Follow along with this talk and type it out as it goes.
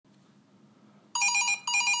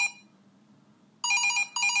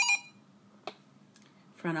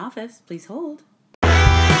Front office, please hold.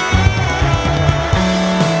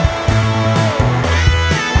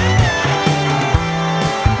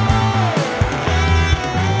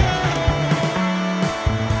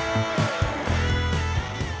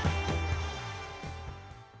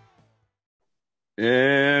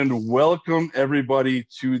 And welcome everybody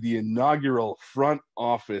to the inaugural Front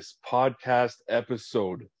Office podcast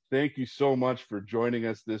episode. Thank you so much for joining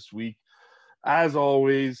us this week. As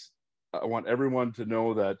always, I want everyone to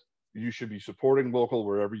know that you should be supporting local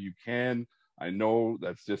wherever you can. I know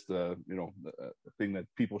that's just a thing that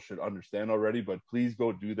people should understand already, but please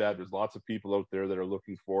go do that. There's lots of people out there that are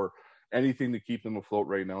looking for anything to keep them afloat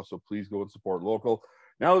right now, so please go and support local.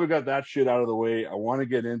 Now that we got that shit out of the way, I want to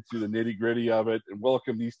get into the nitty gritty of it and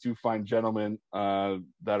welcome these two fine gentlemen that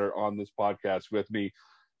are on this podcast with me.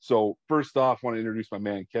 So first off, I want to introduce my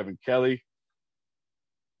man, Kevin Kelly.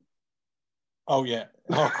 Oh, yeah.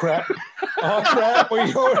 Oh, crap.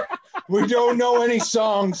 We don't know any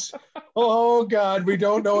songs. Oh, God, we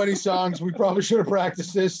don't know any songs. We probably should have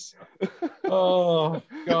practiced this. Oh,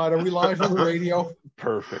 God, are we live on the radio?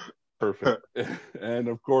 Perfect. And,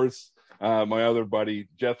 of course, my other buddy,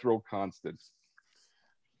 Jethro Constance.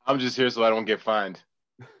 I'm just here so I don't get fined.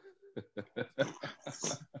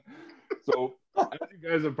 So, as you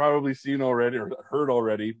guys have probably seen already or heard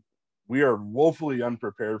already, we are woefully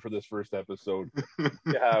unprepared for this first episode.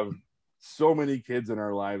 We have so many kids in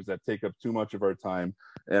our lives that take up too much of our time.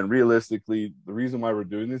 And realistically, the reason why we're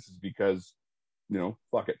doing this is because,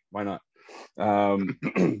 fuck it. Why not?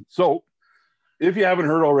 So, if you haven't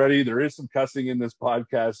heard already, there is some cussing in this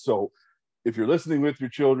podcast. So, if you're listening with your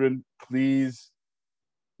children, please,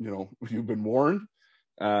 you've been warned.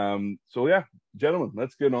 So yeah, gentlemen,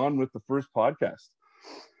 let's get on with the first podcast.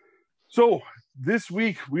 So this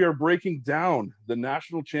week we are breaking down the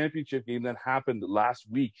national championship game that happened last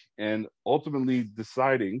week and ultimately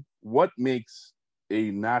deciding what makes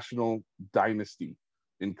a national dynasty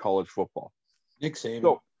in college football. Nick Saban.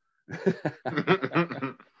 So,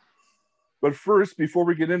 but first, before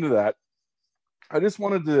we get into that, I just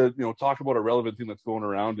wanted to, talk about a relevant thing that's going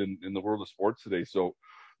around in the world of sports today. So,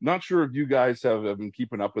 not sure if you guys have been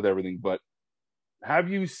keeping up with everything, but have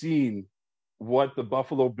you seen what the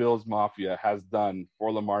Buffalo Bills Mafia has done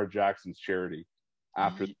for Lamar Jackson's charity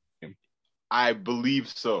after the game? I believe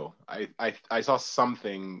so. I saw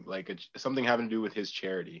something something having to do with his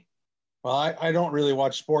charity. Well, I don't really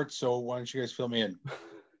watch sports, so why don't you guys fill me in?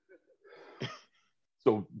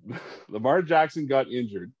 So, Lamar Jackson got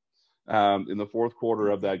injured in the fourth quarter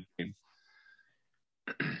of that game.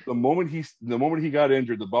 The moment he got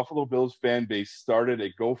injured, the Buffalo Bills fan base started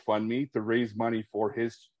a GoFundMe to raise money for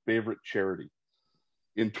his favorite charity.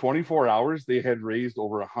 In 24 hours, they had raised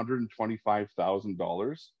over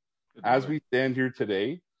 $125,000. As we stand here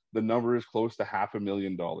today, the number is close to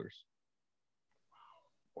 $500,000.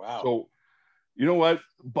 Wow. So, you know what?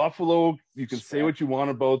 Buffalo, you can say what you want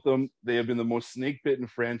about them. They have been the most snake-bitten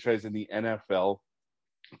franchise in the NFL.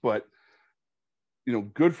 But,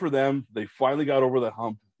 good for them. They finally got over the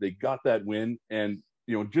hump. They got that win. And,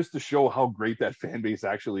 just to show how great that fan base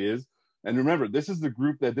actually is. And remember, this is the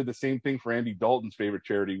group that did the same thing for Andy Dalton's favorite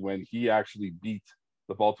charity when he actually beat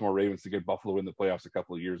the Baltimore Ravens to get Buffalo in the playoffs a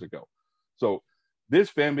couple of years ago. So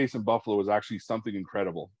this fan base in Buffalo is actually something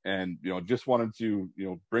incredible. And, just wanted to,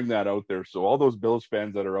 bring that out there. So all those Bills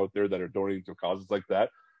fans that are out there that are donating to causes like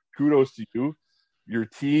that, kudos to you. Your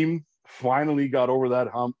team finally got over that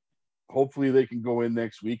hump. Hopefully they can go in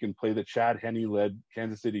next week and play the Chad Henne-led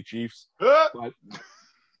Kansas City Chiefs. But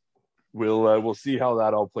we'll see how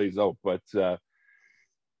that all plays out. But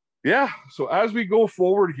yeah, so as we go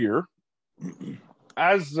forward here,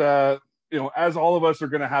 as all of us are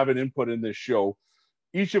going to have an input in this show,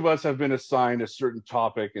 each of us have been assigned a certain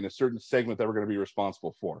topic and a certain segment that we're going to be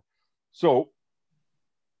responsible for. So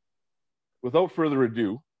without further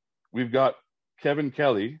ado, we've got Kevin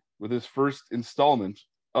Kelly with his first installment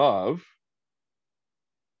of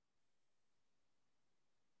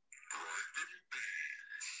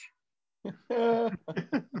So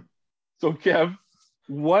Kev,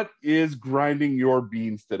 what is grinding your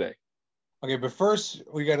beans today? Okay, but first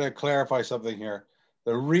we got to clarify something here.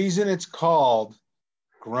 The reason it's called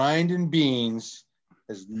grinding beans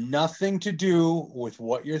has nothing to do with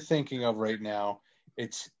what you're thinking of right now.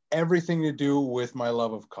 It's everything to do with my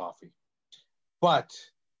love of coffee. But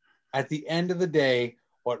at the end of the day,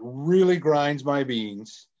 what really grinds my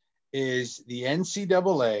beans is the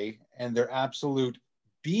NCAA and their absolute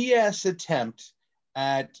BS attempt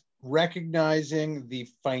at recognizing the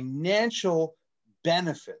financial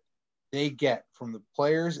benefit they get from the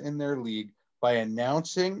players in their league by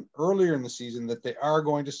announcing earlier in the season that they are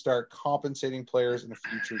going to start compensating players in a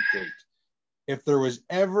future date. If there was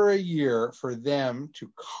ever a year for them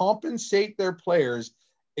to compensate their players,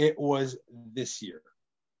 it was this year.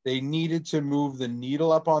 They needed to move the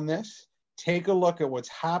needle up on this, take a look at what's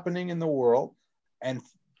happening in the world, and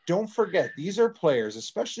don't forget, these are players,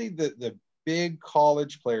 especially the big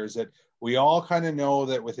college players that we all kind of know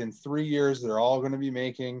that within 3 years, they're all going to be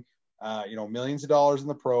making, millions of dollars in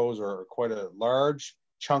the pros, or quite a large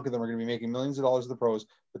chunk of them are going to be making millions of dollars in the pros,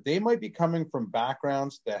 but they might be coming from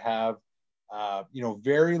backgrounds that have,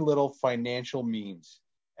 very little financial means.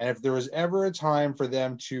 And if there was ever a time for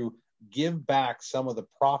them to give back some of the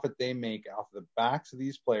profit they make off the backs of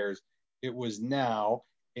these players, it was now,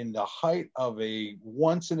 in the height of a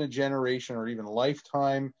once in a generation or even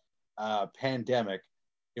lifetime pandemic.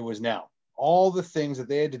 It was now. All the things that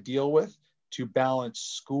they had to deal with to balance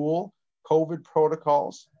school, COVID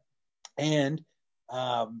protocols, and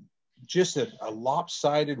just a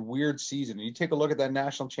lopsided, weird season. And you take a look at that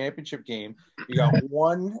national championship game, you got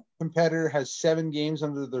one competitor has 7 games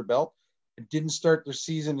under their belt and didn't start their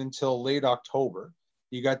season until late October.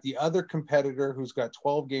 You got the other competitor who's got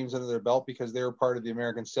 12 games under their belt because they were part of the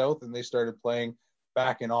American South and they started playing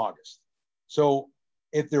back in August. So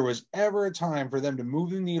if there was ever a time for them to move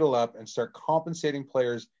the needle up and start compensating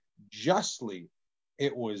players justly,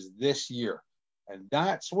 it was this year. And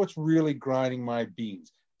that's what's really grinding my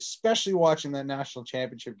beans, especially watching that national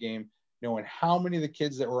championship game, knowing how many of the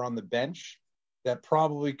kids that were on the bench that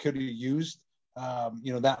probably could have used,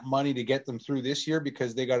 that money to get them through this year,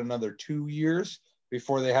 because they got another 2 years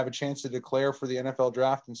before they have a chance to declare for the NFL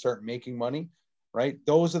draft and start making money, right?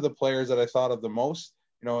 Those are the players that I thought of the most,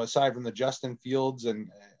 aside from the Justin Fields and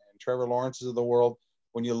Trevor Lawrences of the world.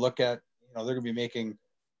 When you look at, they're going to be making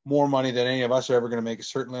more money than any of us are ever going to make,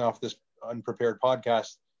 certainly off this unprepared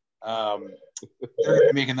podcast. They're going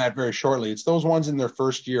to be making that very shortly. It's those ones in their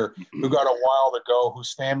first year who got a while to go,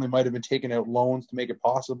 whose family might have been taking out loans to make it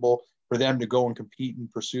possible for them to go and compete and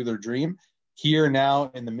pursue their dream. Here now,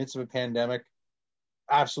 in the midst of a pandemic,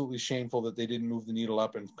 absolutely shameful that they didn't move the needle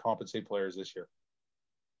up and compensate players this year.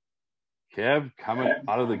 Kev coming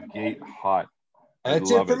out of the gate hot.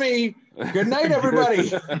 That's it for me. Good night,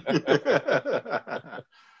 everybody.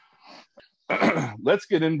 Let's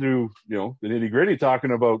get into, the nitty gritty,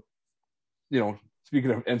 talking about,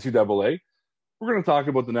 speaking of NCAA, we're going to talk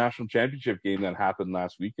about the national championship game that happened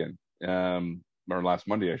last weekend, or last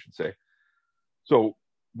Monday, I should say. So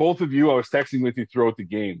both of you, I was texting with you throughout the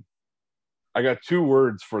game. I got 2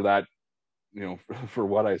 words for that, for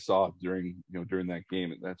what I saw during that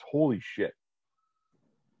game. That's holy shit.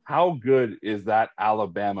 How good is that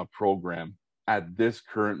Alabama program at this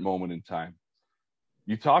current moment in time?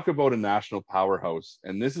 You talk about a national powerhouse,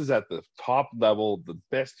 and this is at the top level. The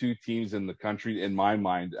best 2 teams in the country, in my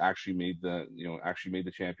mind, actually made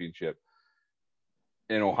the championship.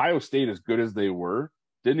 And Ohio State, as good as they were,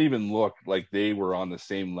 didn't even look like they were on the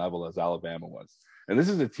same level as Alabama was. And this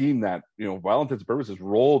is a team that, by all intents and purposes,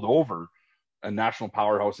 rolled over a national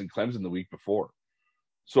powerhouse in Clemson the week before.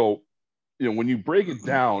 So, when you break it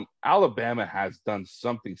down, Alabama has done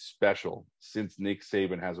something special since Nick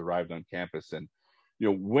Saban has arrived on campus. And,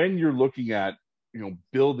 when you're looking at,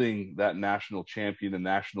 building that national champion, the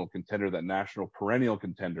national contender, that national perennial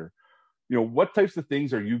contender, what types of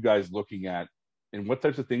things are you guys looking at, and what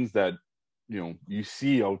types of things that, you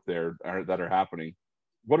see out there that are happening?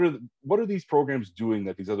 What are these programs doing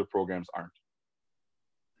that these other programs aren't?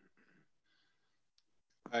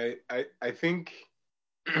 I think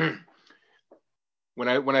when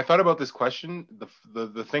I thought about this question,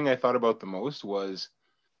 the thing I thought about the most was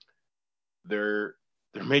they're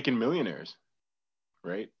making millionaires,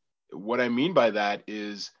 right? What I mean by that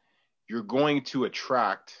is you're going to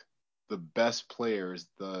attract the best players,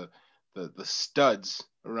 the studs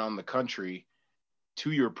around the country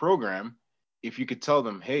to your program if you could tell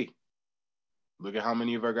them, hey, look at how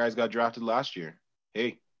many of our guys got drafted last year.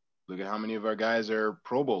 Hey, look at how many of our guys are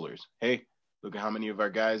Pro Bowlers. Hey, look at how many of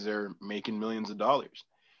our guys are making millions of dollars.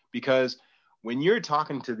 Because when you're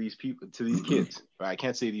talking to these people, to these kids, I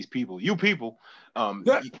can't say these people, you people,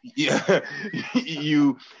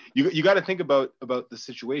 you got to think about the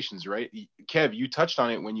situations, right? Kev, you touched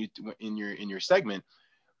on it when you in your segment.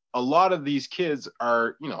 A lot of these kids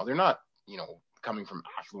are, they're not, coming from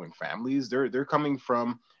affluent families. They're coming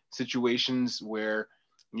from situations where,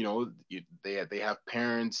 they have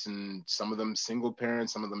parents, and some of them single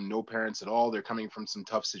parents, some of them no parents at all. They're coming from some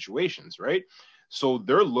tough situations, right? So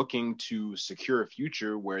they're looking to secure a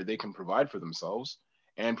future where they can provide for themselves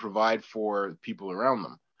and provide for people around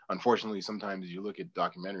them. Unfortunately, sometimes you look at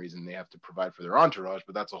documentaries and they have to provide for their entourage,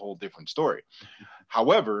 but that's a whole different story.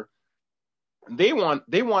 However, they want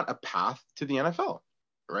a path to the NFL,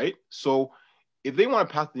 right? So if they want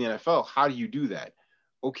a path to the NFL, how do you do that?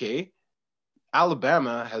 Okay,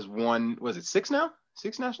 Alabama has won, was it 6 now?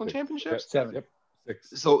 6 national championships? 7. Yep.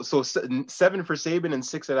 6. So 7 for Saban and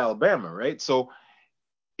 6 at Alabama, right? So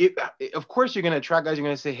of course you're going to attract guys. You're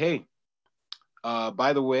going to say, hey,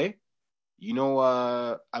 by the way,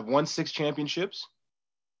 I've won 6 championships.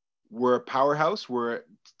 We're a powerhouse. We're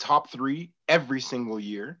top 3 every single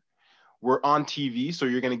year. We're on TV, so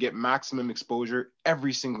you're going to get maximum exposure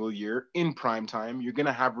every single year in prime time. You're going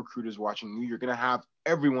to have recruiters watching you. You're going to have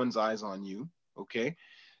everyone's eyes on you, okay?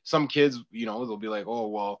 Some kids, they'll be like, oh,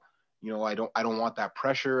 well, I don't want that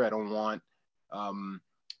pressure. I want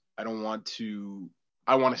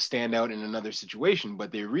to stand out in another situation.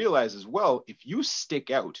 But they realize as well, if you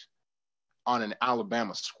stick out on an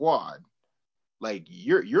Alabama squad, like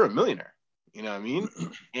you're a millionaire. You know what I mean?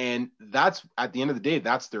 And that's, at the end of the day,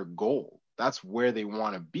 that's their goal. That's where they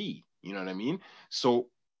want to be. You know what I mean? So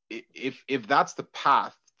if that's the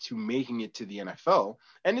path to making it to the NFL,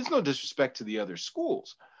 and it's no disrespect to the other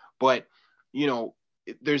schools, but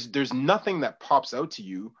there's nothing that pops out to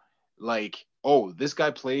you like, oh, this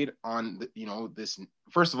guy played on this.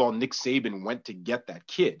 First of all, Nick Saban went to get that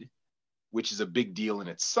kid, which is a big deal in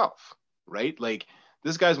itself, right? Like,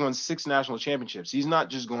 this guy's won 6 national championships. He's not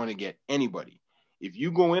just going to get anybody. If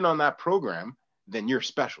you go in on that program, then you're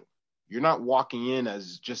special. You're not walking in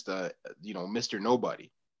as just a Mr.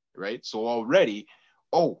 Nobody, right? So already,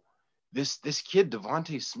 oh, this kid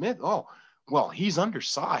Devontae Smith, oh, well, he's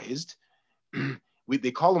undersized.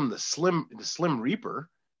 They call him the Slim Reaper.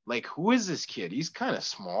 Like, who is this kid? He's kind of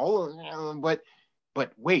small,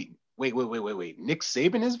 but wait. Nick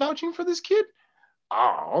Saban is vouching for this kid?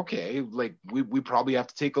 Oh, okay. Like, we probably have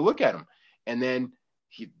to take a look at him. And then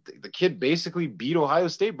the kid basically beat Ohio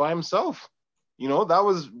State by himself. That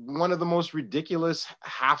was one of the most ridiculous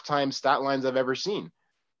halftime stat lines I've ever seen.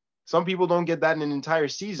 Some people don't get that in an entire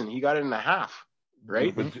season. He got it in a half,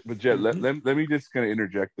 right? But Jet, let me just kind of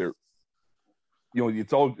interject there.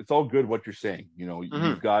 It's all good what you're saying.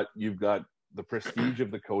 You've got the prestige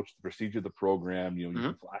of the coach, the prestige of the program. You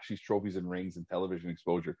can flash these trophies and rings and television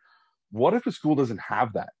exposure. What if a school doesn't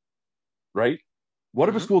have that, right? What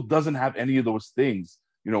if a school doesn't have any of those things?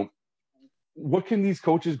 What can these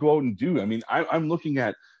coaches go out and do? I mean, I'm looking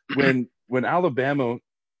at when Alabama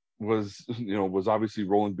was obviously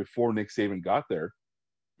rolling before Nick Saban got there.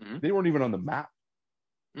 They weren't even on the map.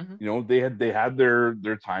 They had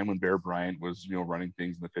their time when Bear Bryant was running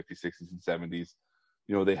things in the 50s, 60s, and 70s.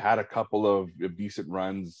 They had a couple of decent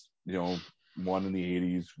runs. One in the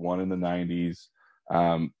 80s, one in the 90s.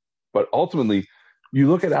 But ultimately, you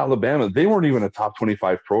look at Alabama; they weren't even a top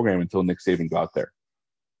 25 program until Nick Saban got there.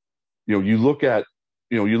 You look at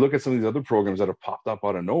some of these other programs that have popped up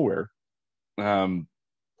out of nowhere.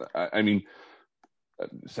 I mean,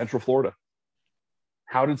 Central Florida.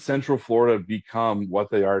 How did Central Florida become what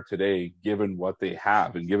they are today, given what they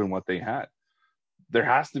have and given what they had? There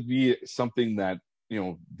has to be something that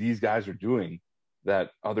these guys are doing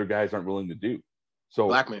that other guys aren't willing to do. So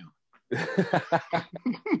blackmail.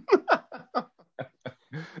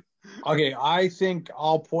 Okay, I think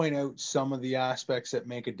I'll point out some of the aspects that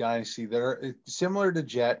make a dynasty that are similar to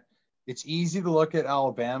Jet. It's easy to look at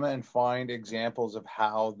Alabama and find examples of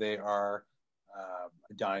how they are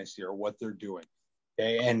a dynasty or what they're doing.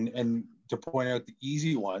 Okay, and to point out the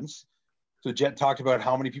easy ones. So Jet talked about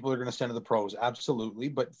how many people are going to send to the pros. Absolutely,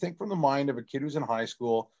 but think from the mind of a kid who's in high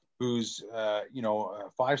school, who's a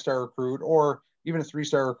 5-star recruit or even a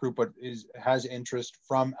 3-star recruit, but has interest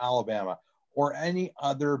from Alabama or any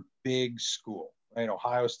other big school, right?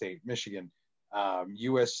 Ohio State, Michigan,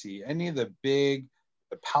 USC, any of the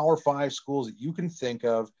Power 5 schools that you can think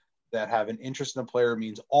of that have an interest in a player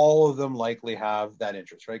means all of them likely have that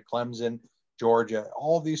interest, right? Clemson, Georgia,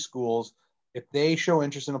 all of these schools, if they show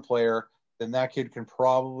interest in a player, then that kid can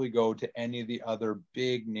probably go to any of the other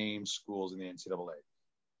big name schools in the NCAA.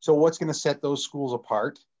 So what's going to set those schools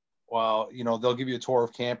apart? Well, they'll give you a tour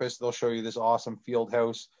of campus. They'll show you this awesome field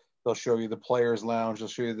house. They'll show you the players' lounge. They'll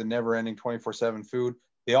show you the never-ending 24/7 food.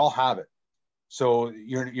 They all have it. So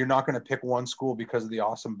you're not going to pick one school because of the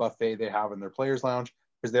awesome buffet they have in their players' lounge,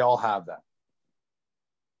 because they all have that.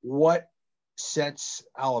 What sets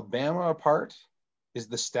Alabama apart is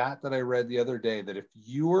the stat that I read the other day, that if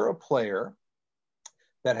you are a player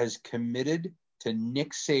that has committed to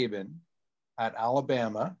Nick Saban at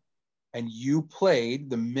Alabama and you played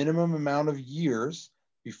the minimum amount of years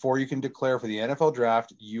before you can declare for the NFL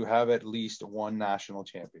draft, you have at least one national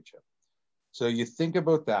championship. So you think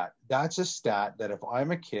about that. That's a stat that if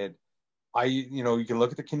I'm a kid, you can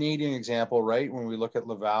look at the Canadian example, right? When we look at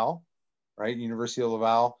Laval, right? University of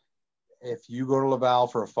Laval. If you go to Laval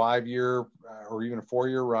for a 5-year or even a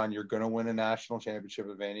 4-year run, you're going to win a national championship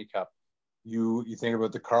at Vanier Cup. You think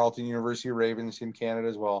about the Carleton University Ravens in Canada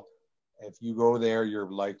as well. If you go there,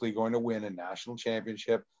 you're likely going to win a national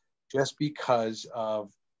championship just because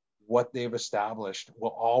of what they've established. Will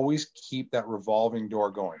always keep that revolving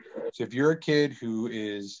door going. So if you're a kid who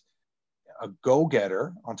is a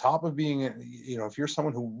go-getter, on top of being, if you're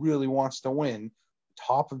someone who really wants to win,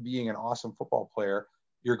 top of being an awesome football player,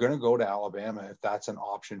 you're going to go to Alabama if that's an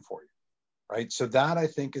option for you, right? So that, I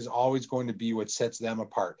think, is always going to be what sets them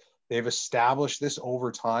apart. They've established this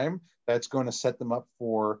over time. That's going to set them up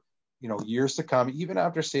for, years to come. Even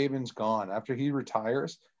after Saban's gone, after he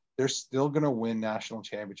retires, they're still going to win national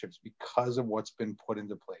championships because of what's been put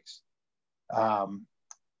into place.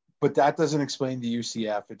 But that doesn't explain the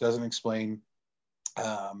UCF. It doesn't explain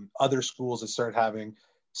other schools that start having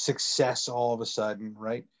success all of a sudden,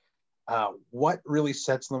 right? What really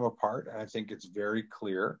sets them apart, and I think it's very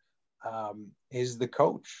clear, is the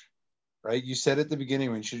coach, right? You said at the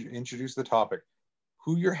beginning when you introduced the topic,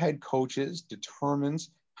 who your head coach is determines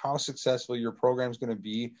how successful your program is going to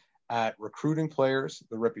be at recruiting players,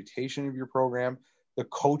 the reputation of your program, the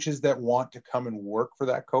coaches that want to come and work for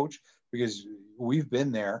that coach, because we've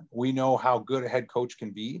been there. We know how good a head coach can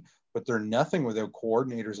be, but they're nothing without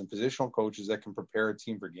coordinators and positional coaches that can prepare a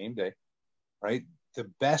team for game day, right? The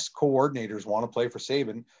best coordinators want to play for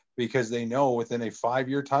Saban because they know within a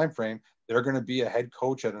 5-year time frame, they're going to be a head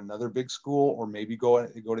coach at another big school or maybe go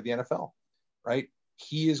to the NFL, right?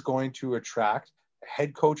 He is going to attract a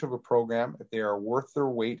head coach of a program, if they are worth their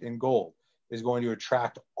weight in gold, is going to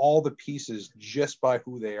attract all the pieces just by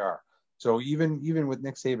who they are. So even with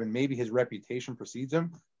Nick Saban, maybe his reputation precedes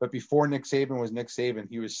him, but before Nick Saban was Nick Saban,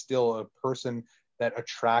 he was still a person that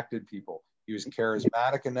attracted people. He was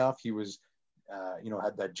charismatic enough. He was,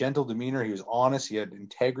 had that gentle demeanor. He was honest. He had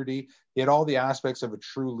integrity. He had all the aspects of a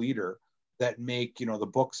true leader that make, the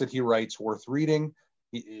books that he writes worth reading.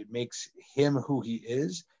 It makes him who he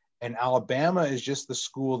is. And Alabama is just the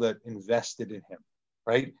school that invested in him,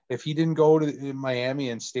 right? If he didn't go to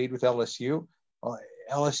Miami and stayed with LSU, well,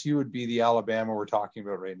 LSU would be the Alabama we're talking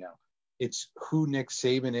about right now. It's who Nick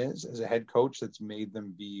Saban is as a head coach that's made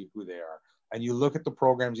them be who they are. And you look at the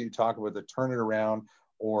programs that you talk about that turn it around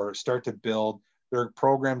or start to build, there are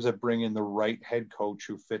programs that bring in the right head coach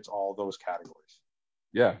who fits all those categories.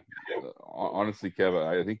 Yeah. Honestly, Kevin,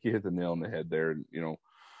 I think you hit the nail on the head there.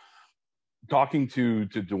 Talking to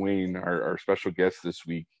Dwayne, our special guest this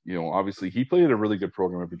week, obviously he played a really good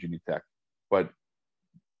program at Virginia Tech, but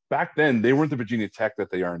back then they weren't the Virginia Tech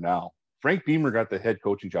that they are now. Frank Beamer got the head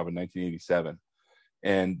coaching job in 1987.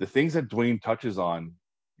 And the things that Dwayne touches on,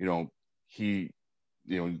 Kevin,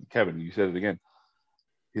 you said it again,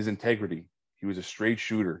 his integrity. He was a straight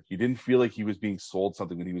shooter. He didn't feel like he was being sold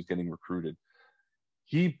something when he was getting recruited.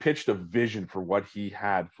 He pitched a vision for what he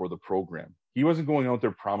had for the program. He wasn't going out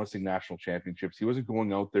there promising national championships. He wasn't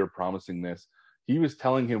going out there promising this. He was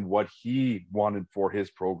telling him what he wanted for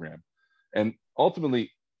his program. And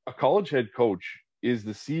ultimately, a college head coach is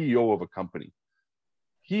the CEO of a company.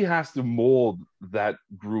 He has to mold that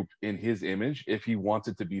group in his image if he wants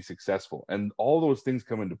it to be successful. And all those things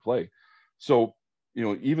come into play. So,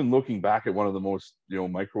 even looking back at one of the most,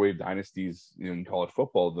 microwave dynasties in college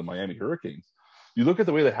football, the Miami Hurricanes, you look at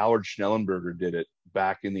the way that Howard Schnellenberger did it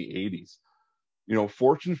back in the 80s.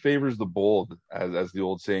 Fortune favors the bold, as the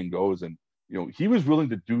old saying goes. And, he was willing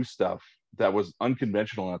to do stuff that was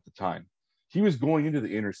unconventional at the time. He was going into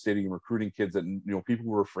the inner city and recruiting kids that, people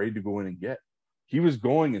were afraid to go in and get. He was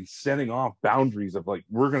going and setting off boundaries of like,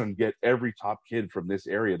 we're going to get every top kid from this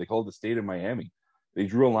area. They called it the state of Miami. They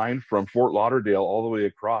drew a line from Fort Lauderdale all the way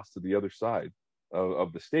across to the other side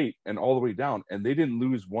of the state and all the way down. And they didn't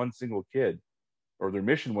lose one single kid, or their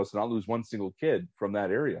mission was to not lose one single kid from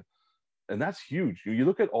that area. And that's huge. You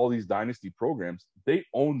look at all these dynasty programs, they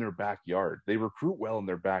own their backyard. They recruit well in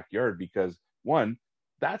their backyard because, one,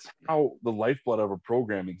 that's how the lifeblood of a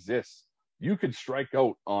program exists. You could strike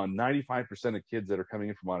out on 95% of kids that are coming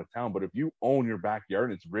in from out of town, but if you own your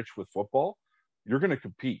backyard and it's rich with football, you're going to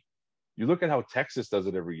compete. You look at how Texas does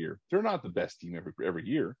it every year. They're not the best team every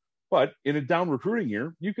year, but in a down recruiting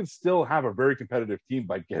year, you can still have a very competitive team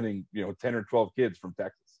by getting, 10 or 12 kids from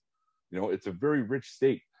Texas. It's a very rich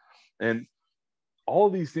state. And all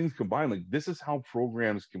of these things combined, like, this is how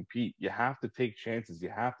programs compete. You have to take chances. You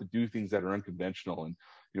have to do things that are unconventional. And,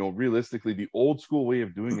 realistically, the old school way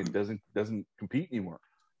of doing it doesn't compete anymore.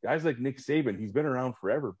 Guys like Nick Saban, he's been around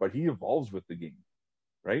forever, but he evolves with the game,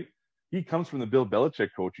 right? He comes from the Bill Belichick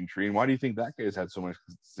coaching tree. And why do you think that guy has had so much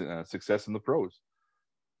success in the pros?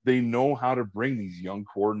 They know how to bring these young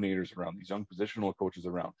coordinators around, these young positional coaches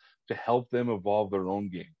around to help them evolve their own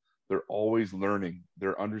game. They're always learning.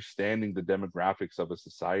 They're understanding the demographics of a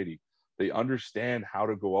society. They understand how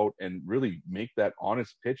to go out and really make that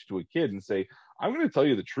honest pitch to a kid and say, I'm going to tell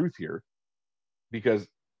you the truth here because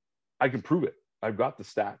I can prove it. I've got the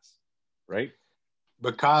stats, right?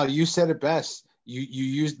 But Kyle, you said it best. You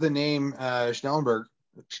used the name Schnellenberger.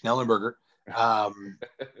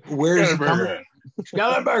 Where's he coming?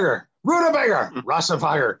 Schnellenberger, Rudeberger,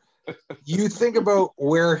 Rossefire. You think about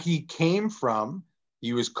where he came from.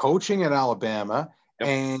 He was coaching at Alabama,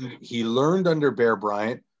 and he learned under Bear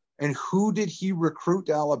Bryant. And who did he recruit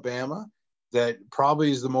to Alabama? That probably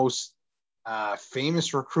is the most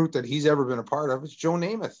famous recruit that he's ever been a part of. It's Joe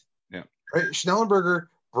Namath. Yeah, right. Schnellenberger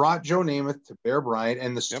brought Joe Namath to Bear Bryant,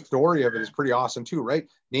 and the story of it is pretty awesome too, right?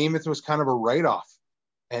 Namath was kind of a write-off,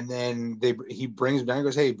 and then he brings him down and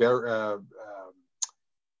goes, "Hey,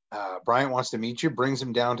 Bryant wants to meet you." Brings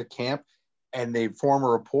him down to camp, and they form a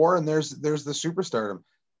rapport. And there's the superstardom.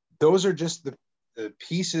 Those are just the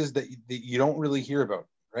pieces that you don't really hear about,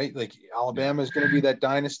 right? Like Alabama is going to be that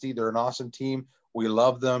dynasty. They're an awesome team. We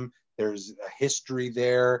love them. There's a history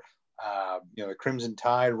there. The Crimson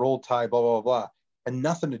Tide, Roll Tide, blah blah blah. And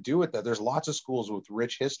nothing to do with that. There's lots of schools with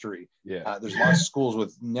rich history. Yeah. There's lots of schools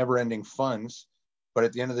with never-ending funds. But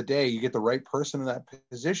at the end of the day, you get the right person in that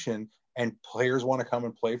position, and players want to come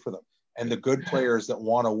and play for them. And the good players that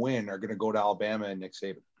want to win are going to go to Alabama and Nick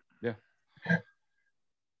Saban. Yeah.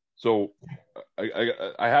 So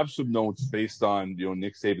I have some notes based on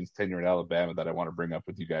Nick Saban's tenure at Alabama that I want to bring up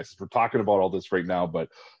with you guys. We're talking about all this right now, but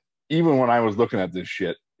even when I was looking at this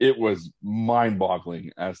shit, it was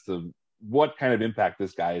mind-boggling as to what kind of impact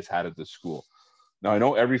this guy has had at this school. Now, I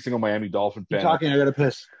know every single Miami Dolphin fan. Keep talking, I got to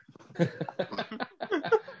piss.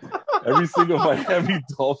 Every single Miami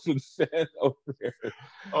Dolphin fan out there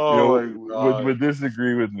would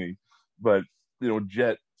disagree with me. But,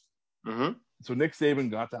 Jet. Mm-hmm. So Nick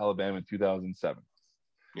Saban got to Alabama in 2007.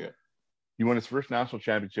 Yeah. He won his first national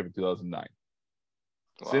championship in 2009.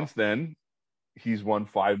 Wow. Since then, he's won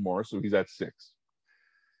 5 more, so he's at 6.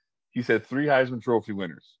 He's had 3 Heisman Trophy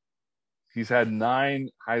winners. He's had 9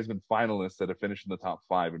 Heisman finalists that have finished in the top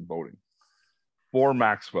 5 in voting. 4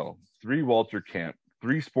 Maxwell, 3 Walter Camp,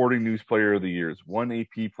 3 Sporting News Player of the Years, 1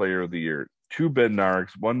 AP Player of the Year, 2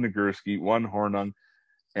 Bednareks, 1 Nagurski, 1 Hornung,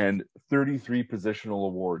 and 33 positional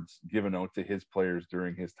awards given out to his players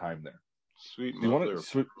during his time there. Sweet.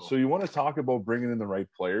 So you want to talk about bringing in the right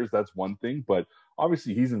players? That's one thing, but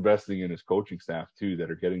obviously he's investing in his coaching staff too that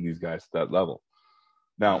are getting these guys to that level.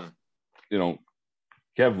 Now,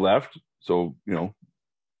 Kev left, so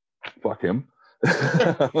fuck him.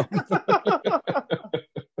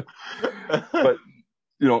 But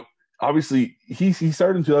obviously he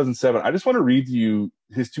started in 2007. I just want to read to you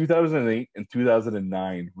his 2008 and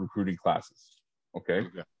 2009 recruiting classes. Okay.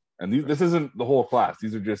 And this isn't the whole class.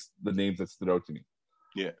 These are just the names that stood out to me.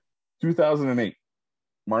 Yeah. 2008,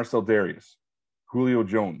 Marcel Darius, Julio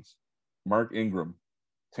Jones, Mark Ingram,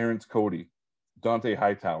 Terrence Cody, Dante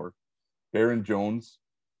Hightower, Baron Jones,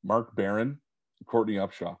 Mark Barron, Courtney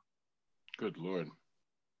Upshaw. Good Lord.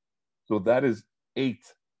 So that is 8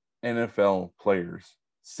 NFL players,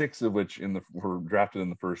 6 of which were drafted in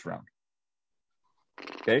the first round.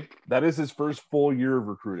 Okay? That is his first full year of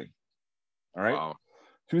recruiting. All right? Wow.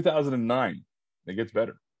 2009, it gets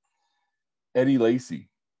better. Eddie Lacy,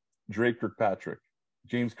 Drake Kirkpatrick,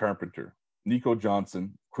 James Carpenter, Nico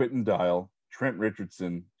Johnson, Quentin Dial, Trent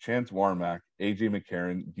Richardson, Chance Warmack, AJ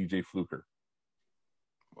McCarron, DJ Fluker.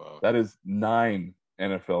 Wow. That is 9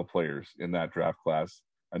 NFL players in that draft class.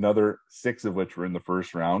 Another 6 of which were in the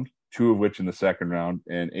first round, 2 of which in the second round,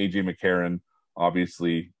 and AJ McCarron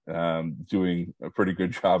obviously doing a pretty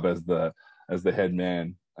good job as the head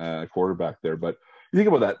man quarterback there. But you think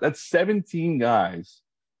about that. That's 17 guys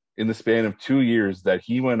in the span of 2 years that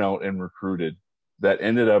he went out and recruited that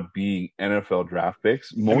ended up being NFL draft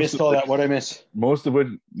picks. I missed all that. What'd I miss? Most of it,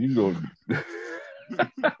 you go.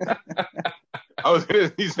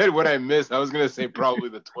 He said what I missed. I was going to say probably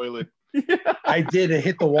the toilet. Yeah. I did. It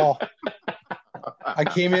hit the wall. I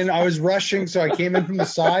came in. I was rushing, so I came in from the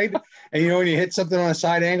side. And when you hit something on a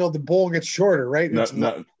side angle, the bowl gets shorter, right? It's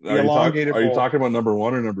elongated. Are you talking about number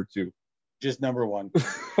 1 or number 2? Just number 1.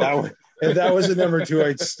 If that was a number 2,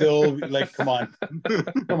 I'd still come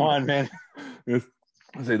on, man.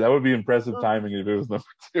 Say that would be impressive timing if it was number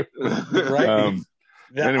 2, right?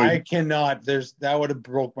 I cannot. That would have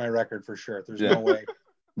broke my record for sure. There's no way.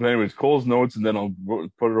 But anyways, Cole's notes, and then I'll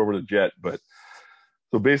put it over to Jet. But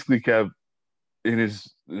so basically, Kev, in his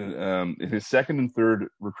second and third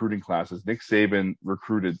recruiting classes, Nick Saban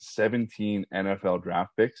recruited 17 NFL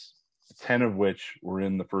draft picks, 10 of which were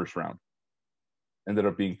in the first round. Ended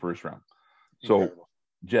up being first round. So, Incredible.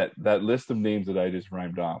 Jet, that list of names that I just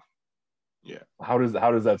rhymed off. Yeah. How does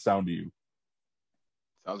that sound to you?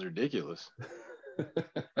 Sounds ridiculous.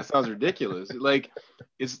 That sounds ridiculous. Like,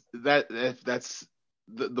 that's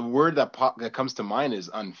the word that comes to mind is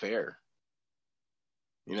unfair.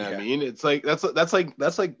 You know what I mean? It's like that's like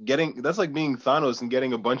being Thanos and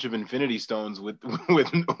getting a bunch of Infinity Stones with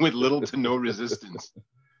little to no resistance.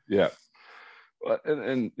 Yeah.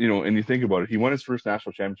 And you think about it, he won his first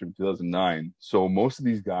national championship in 2009. So most of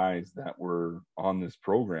these guys that were on this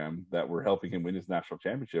program that were helping him win his national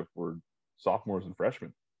championship were sophomores and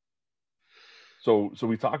freshmen. So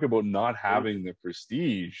we talk about not having the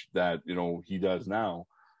prestige that he does now.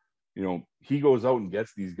 He goes out and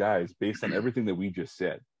gets these guys based on everything that we just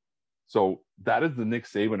said. So that is the Nick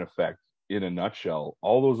Saban effect in a nutshell.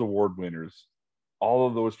 All those award winners, all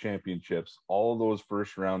of those championships, all of those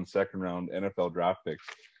first round, second round NFL draft picks.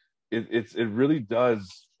 It really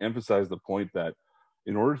does emphasize the point that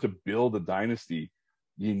in order to build a dynasty,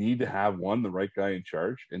 you need to have, one, the right guy in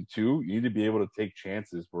charge, and two, you need to be able to take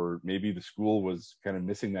chances where maybe the school was kind of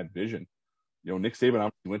missing that vision. Nick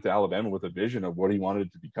Saban went to Alabama with a vision of what he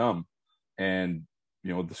wanted to become, and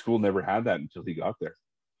the school never had that until he got there.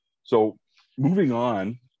 So moving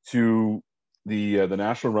on to the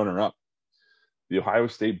national runner-up, the Ohio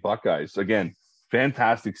State Buckeyes. Again,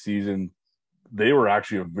 fantastic season. They were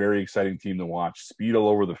actually a very exciting team to watch. Speed all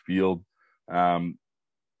over the field.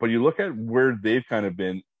 But you look at where they've kind of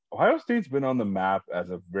been. Ohio State's been on the map as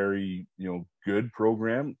a very, good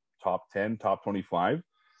program, top 10, top 25,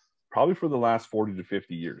 probably for the last 40 to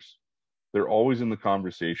 50 years. They're always in the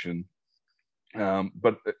conversation.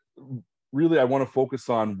 But really, I want to focus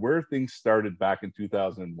on where things started back in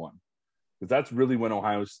 2001. Because that's really when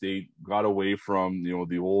Ohio State got away from,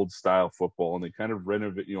 the old style football, and they kind of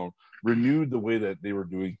renewed the way that they were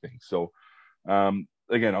doing things. So,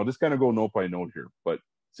 again, I'll just kind of go note by note here. But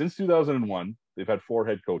since 2001, they've had 4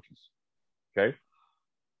 head coaches. Okay.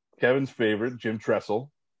 Kevin's favorite, Jim Tressel.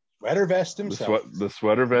 Sweater vest himself. The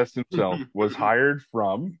sweater vest himself was hired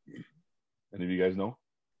from, any of you guys know?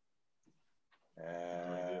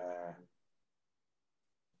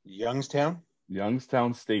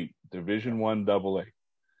 Youngstown State, Division I AA.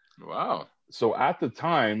 Wow. So at the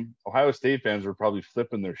time, Ohio State fans were probably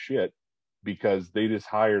flipping their shit because they just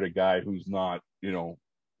hired a guy who's not,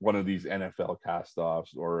 one of these NFL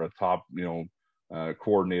cast-offs or a top,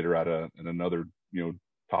 coordinator at another,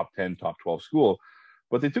 top 10, top 12 school.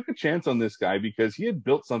 But they took a chance on this guy because he had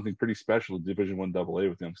built something pretty special in Division I AA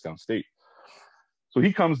with Youngstown State. So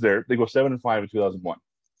he comes there. They go 7-5 in 2001.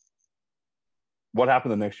 What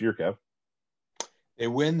happened the next year, Kev? They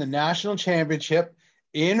win the national championship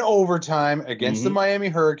in overtime against the Miami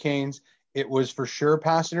Hurricanes. It was for sure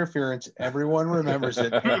pass interference. Everyone remembers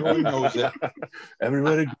it. Everyone knows it.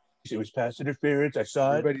 Everyone agrees it was pass interference. I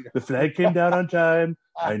saw it. The flag came down on time.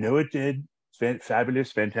 I know it did. It's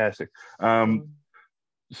fabulous, fantastic.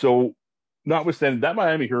 So, notwithstanding, that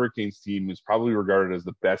Miami Hurricanes team is probably regarded as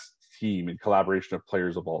the best team in collaboration of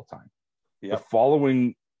players of all time. Yep. The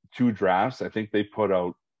following 2 drafts, I think they put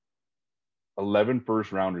out 11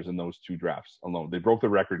 first rounders in those 2 drafts alone. They broke the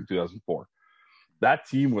record in 2004. That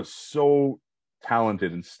team was so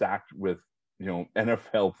talented and stacked with,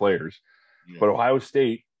 NFL players. Yeah. But Ohio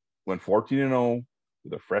State went 14-0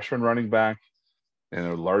 with a freshman running back and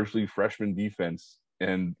a largely freshman defense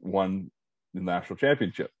and won the national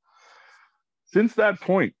championship. Since that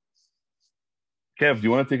point, Kev, do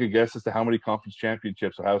you want to take a guess as to how many conference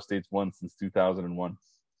championships Ohio State's won since 2001?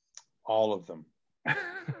 All of them.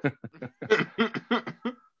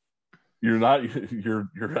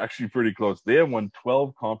 You're actually pretty close. They have won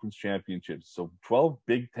 12 conference championships, so 12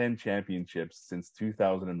 Big Ten championships since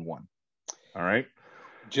 2001. All right.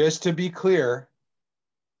 Just to be clear,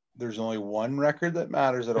 there's only one record that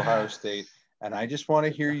matters at Ohio State, and I just want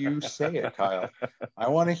to hear you say it, Kyle. I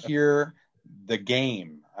want to hear the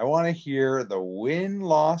game. I want to hear the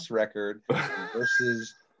win-loss record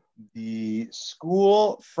versus the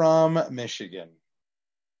school from Michigan.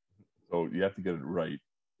 So you have to get it right.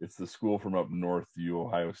 It's the school from up north, you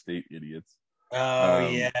Ohio State idiots. Oh,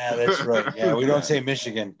 yeah, that's right. Yeah, we don't say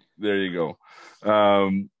Michigan. There you go.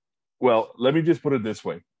 Well, let me just put it this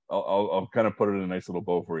way. I'll kind of put it in a nice little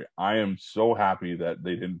bow for you. I am so happy that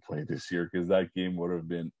they didn't play this year because that game would have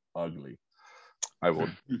been ugly.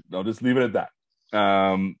 I'll just leave it at that.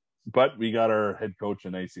 But we got our head coach a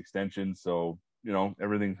nice extension, so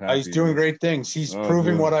everything's happy. He's doing great things. He's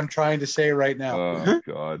proving what I'm trying to say right now. Oh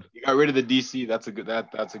God! You got rid of the DC. That's a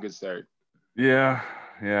good start. Yeah.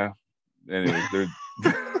 Anyways,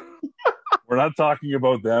 we're not talking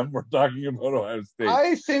about them. We're talking about Ohio State.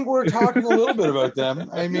 I think we're talking a little bit about them.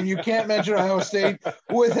 I mean, you can't mention Ohio State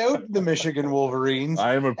without the Michigan Wolverines.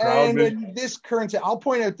 I am a proud. And this current, I'll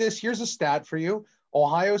point out this. Here's a stat for you.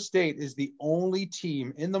 Ohio State is the only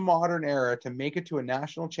team in the modern era to make it to a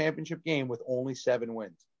national championship game with only 7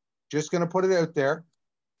 wins. Just going to put it out there.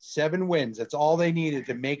 7 wins. That's all they needed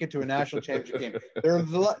to make it to a national championship game.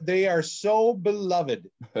 They are so beloved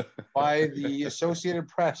by the Associated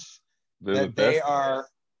Press that they are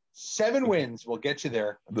 7 wins will get you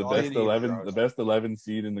there. The best 11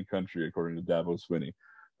 seed in the country, according to Dabo Swinney.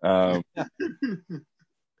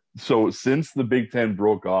 So since the Big Ten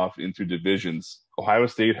broke off into divisions, Ohio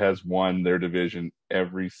State has won their division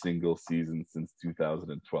every single season since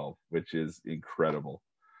 2012, which is incredible.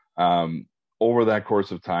 Over that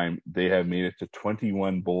course of time, they have made it to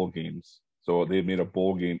 21 bowl games. So they've made a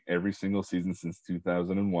bowl game every single season since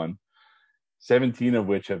 2001, 17 of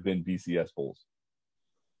which have been BCS bowls.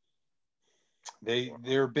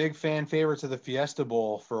 They're big fan favorites of the Fiesta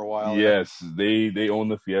Bowl for a while. Yes, they own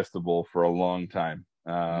the Fiesta Bowl for a long time.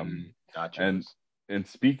 Gotcha. And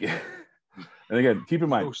speaking, and again, keep in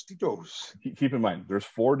mind, there's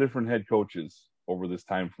 4 different head coaches over this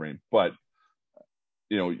time frame, but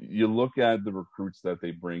you look at the recruits that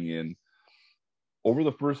they bring in over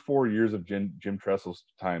the first 4 years of Jim Tressel's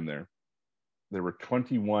time there were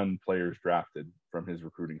 21 players drafted from his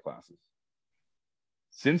recruiting classes.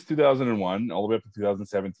 Since 2001, all the way up to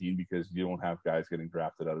 2017, because you don't have guys getting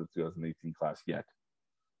drafted out of the 2018 class yet,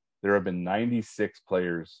 there have been 96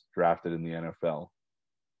 players drafted in the NFL.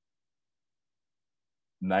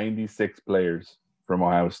 96 players from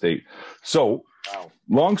Ohio State. So,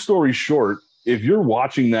 long story short, if you're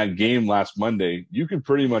watching that game last Monday, you can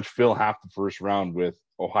pretty much fill half the first round with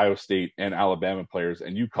Ohio State and Alabama players,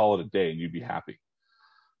 and you call it a day, and you'd be happy.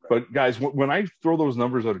 Right. But guys, when I throw those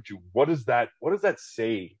numbers out at you, what does that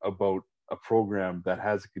say about a program that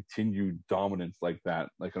has a continued dominance like that,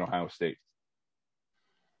 like an Ohio State?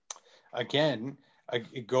 Again,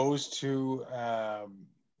 it goes to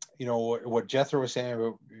what Jethro was saying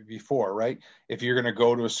about before, right? If you're going to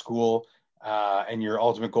go to a school and your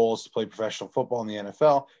ultimate goal is to play professional football in the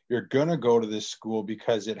NFL, you're going to go to this school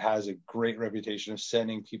because it has a great reputation of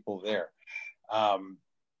sending people there.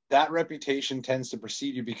 That reputation tends to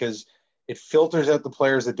precede you because it filters out the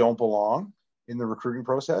players that don't belong in the recruiting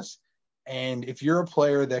process. And if you're a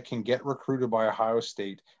player that can get recruited by Ohio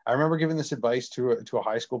State, I remember giving this advice to a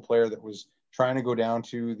high school player that was trying to go down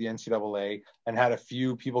to the NCAA and had a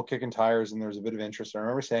few people kicking tires and there was a bit of interest. I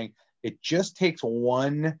remember saying it just takes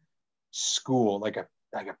one school like a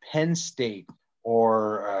Penn State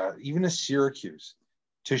or even a Syracuse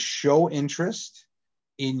to show interest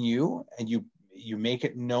in you, and you make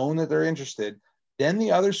it known that they're interested. Then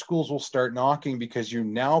the other schools will start knocking because you're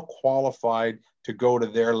now qualified to go to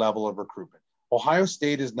their level of recruitment. Ohio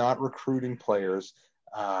State is not recruiting players.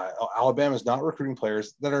 Alabama is not recruiting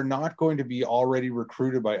players that are not going to be already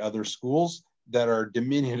recruited by other schools that are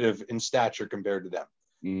diminutive in stature compared to them.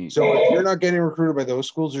 So if you're not getting recruited by those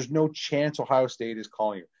schools, there's no chance Ohio State is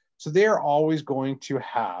calling you. So they are always going to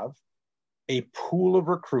have a pool of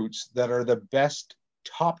recruits that are the best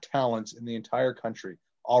top talents in the entire country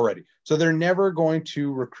already. So they're never going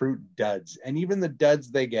to recruit duds. And even the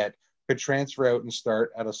duds they get could transfer out and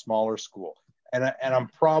start at a smaller school. And I'm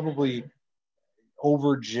probably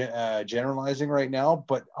over generalizing right now,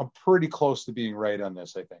 but I'm pretty close to being right on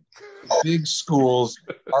this, I think. Big schools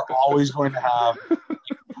are always going to have a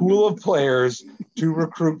pool of players to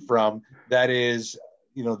recruit from that is,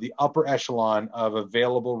 the upper echelon of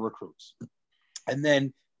available recruits. And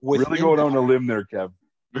then really going on a limb there, Kev.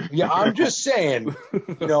 Yeah, I'm just saying,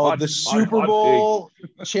 the Super Bowl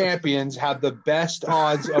champions have the best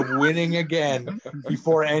odds of winning again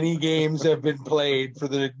before any games have been played for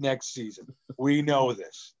the next season. We know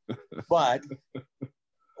this. But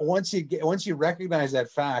once you recognize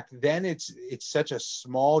that fact, then it's such a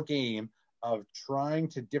small game of trying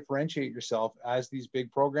to differentiate yourself as these big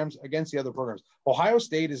programs against the other programs. Ohio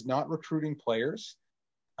State is not recruiting players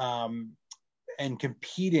and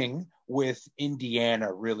competing with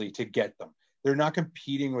Indiana really to get them. They're not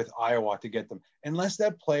competing with Iowa to get them unless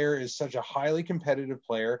that player is such a highly competitive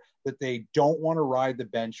player that they don't want to ride the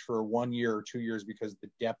bench for 1 year or 2 years because the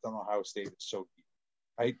depth on Ohio State is so deep,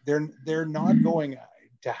 right? They're not going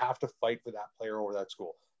to have to fight for that player over that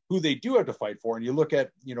school. Who they do have to fight for, and you look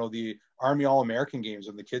at, the Army All-American games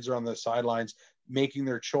when the kids are on the sidelines making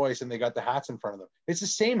their choice and they got the hats in front of them. It's the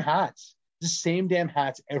same hats. The same damn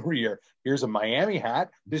hats every year. Here's a Miami hat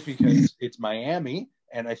just because it's Miami.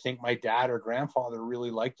 And I think my dad or grandfather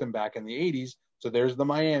really liked them back in the 80s. So there's the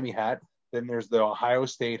Miami hat. Then there's the Ohio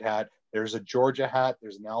State hat. There's a Georgia hat.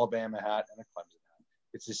 There's an Alabama hat and a Clemson hat.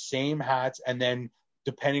 It's the same hats. And then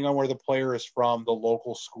depending on where the player is from, the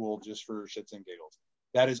local school, just for shits and giggles.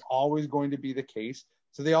 That is always going to be the case.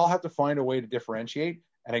 So they all have to find a way to differentiate.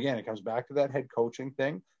 And again, it comes back to that head coaching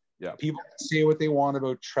thing. Yeah. People say what they want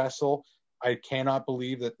about Tressel. I cannot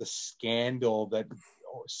believe that the scandal that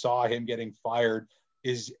saw him getting fired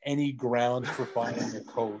is any grounds for firing a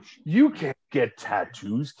coach. You can't get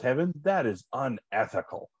tattoos, Kevin. That is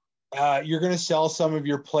unethical. You're going to sell some of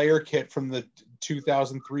your player kit from the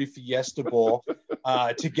 2003 Fiesta Bowl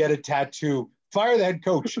to get a tattoo. Fire the head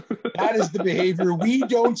coach. That is the behavior we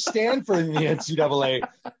don't stand for in the NCAA.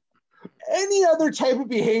 Any other type of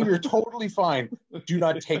behavior, totally fine. Do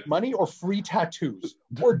not take money or free tattoos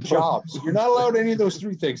or jobs. You're not allowed any of those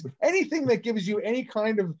three things. Anything that gives you any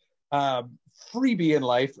kind of freebie in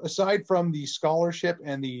life, aside from the scholarship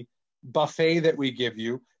and the buffet that we give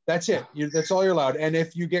you, that's it. That's all you're allowed. And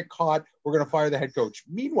if you get caught, we're going to fire the head coach.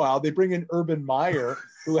 Meanwhile, they bring in Urban Meyer,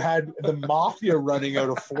 who had the mafia running out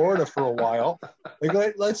of Florida for a while.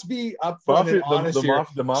 Like, let's be upfront and honest here.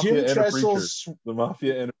 The mafia Jim and Tressel's, a preacher. The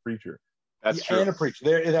mafia and a preacher. That's true. And a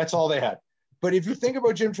preacher. That's all they had. But if you think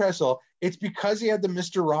about Jim Tressel, it's because he had the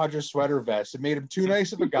Mr. Rogers sweater vest. It made him too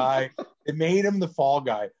nice of a guy. It made him the fall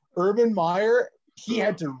guy. Urban Meyer, he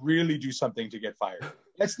had to really do something to get fired.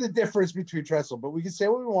 That's the difference between Tressel. But we can say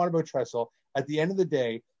what we want about Tressel. At the end of the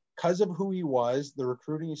day, because of who he was, the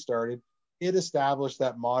recruiting he started, it established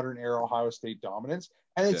that modern era Ohio State dominance.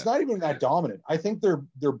 And it's not even that dominant. I think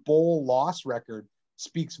their bowl loss record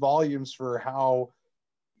speaks volumes for how,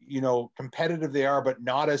 competitive they are, but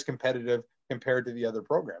not as competitive compared to the other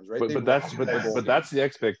programs, right? But that's the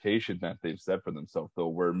expectation that they've set for themselves, though,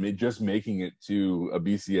 where just making it to a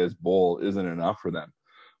BCS bowl isn't enough for them.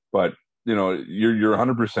 But you're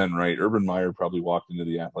 100% right. Urban Meyer probably walked into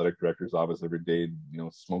the athletic director's office every day,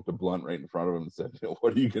 smoked a blunt right in front of him and said,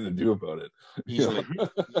 "What are you going to do about it?" Easily.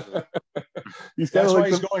 That's why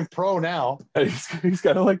he's going pro now. He's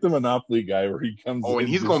kind of like the Monopoly guy, where he comes. Oh, and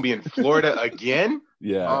he's going to be in Florida again.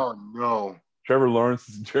 Yeah. Oh no. Trevor Lawrence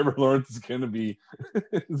is going to be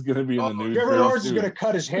in the news. Trevor Lawrence is going to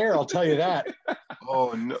cut his hair. I'll tell you that.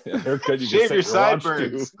 Oh no. Haircut, shave your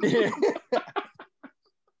sideburns.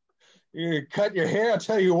 You're gonna cut your hair. I'll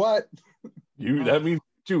tell you what. That means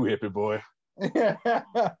too, hippie boy.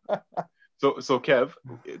 So Kev,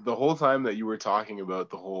 the whole time that you were talking about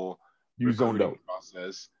the whole you zoned out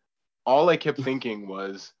process, all I kept thinking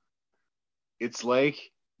was, it's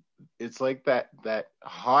like that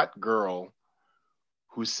hot girl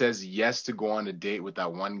who says yes to go on a date with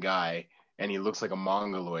that one guy, and he looks like a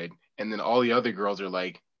mongoloid, and then all the other girls are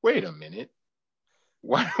like, wait a minute.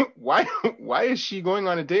 Why is she going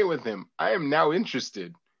on a date with him? I am now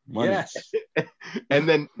interested. Money. Yes. And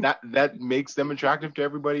then that makes them attractive to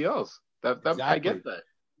everybody else. Exactly. I get that.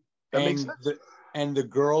 That makes sense. And the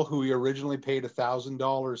girl who he originally paid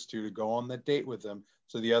 $1,000 to go on that date with him,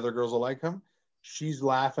 so the other girls will like him, she's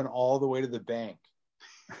laughing all the way to the bank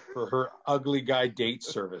for her ugly guy date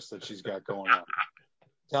service that she's got going on. I'm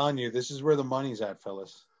telling you, this is where the money's at,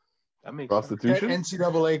 fellas. That makes prostitution.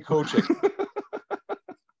 NCAA coaching.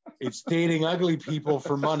 It's dating ugly people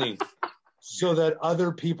for money, so that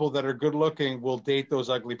other people that are good looking will date those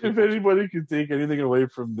ugly people. If anybody can take anything away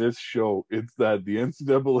from this show, it's that the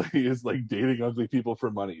NCAA is like dating ugly people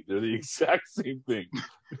for money. They're the exact same thing.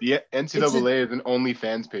 The NCAA is an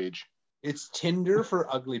OnlyFans page. It's Tinder for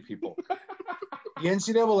ugly people. The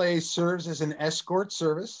NCAA serves as an escort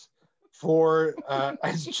service for,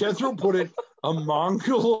 as Jethro put it, a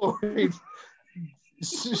mongoloid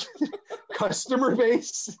customer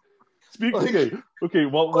base. Okay.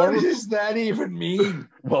 What does that even mean?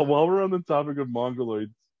 Well, while we're on the topic of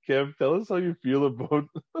mongoloids, Kev, tell us how you feel about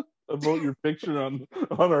your picture on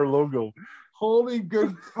our logo. Holy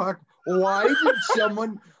good fuck! Why did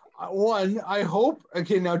someone? I hope.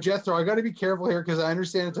 Okay, now Jethro, I got to be careful here because I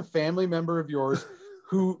understand it's a family member of yours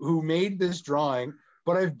who made this drawing.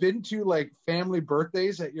 But I've been to like family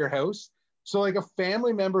birthdays at your house, so like a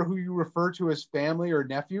family member who you refer to as family or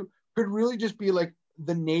nephew could really just be like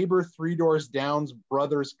the neighbor 3 doors down's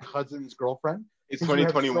brother's cousin's girlfriend. It's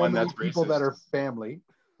 2021. That's people racist. That are family.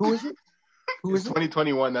 Who is it? It's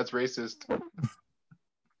 2021. That's racist.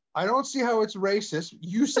 I don't see how it's racist.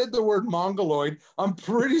 You said the word mongoloid. I'm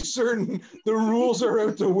pretty certain the rules are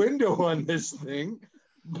out the window on this thing.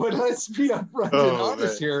 But let's be upfront and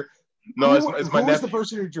honest here. No, it's my nephew. Who was the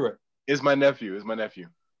person who drew it? It's my nephew.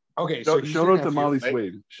 Okay, so he's Shout your out to nephew. Molly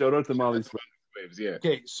Swade. Shout out to Molly Swade. Waves, yeah.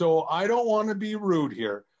 Okay, so I don't want to be rude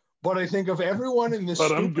here, but I think of everyone in this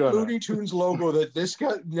But I'm stupid gonna. Looney Tunes logo that this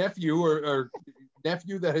guy, nephew or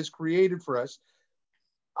nephew that has created for us,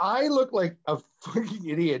 I look like a fucking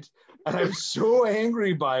idiot, and I'm so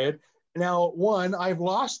angry by it. Now, one, I've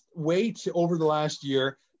lost weight over the last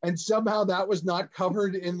year, and somehow that was not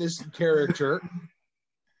covered in this caricature.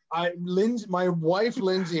 My wife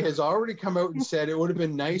Lindsay has already come out and said it would have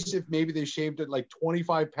been nice if maybe they shaved it like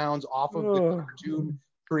 25 pounds off of the cartoon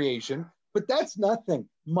creation, but that's nothing.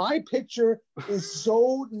 My picture is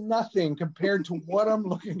so nothing compared to what I'm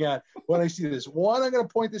looking at when I see this. One, I'm going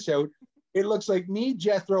to point this out. It looks like me,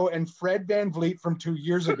 Jethro, and Fred Van Vliet from 2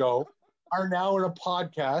 years ago are now in a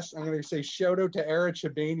podcast. I'm going to say shout out to Eric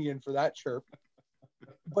Shabanian for that chirp.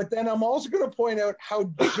 But then I'm also going to point out how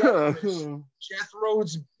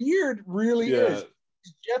Jethro's beard really is.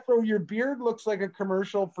 Jethro, your beard looks like a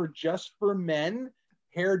commercial for Just for Men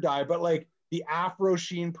hair dye, but like the Afro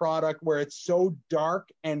Sheen product where it's so dark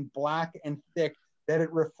and black and thick that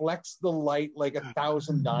it reflects the light like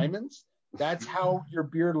 1,000 diamonds. That's how your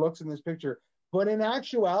beard looks in this picture. But in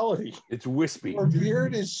actuality, it's wispy. Your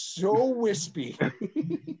beard is so wispy.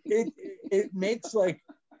 It makes like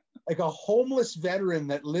a homeless veteran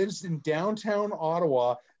that lives in downtown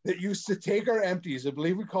Ottawa that used to take our empties. I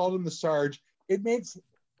believe we called him the Sarge. It makes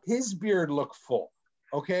his beard look full.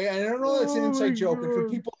 Okay. And I don't know that's an inside joke. And for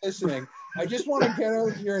people listening, I just want to get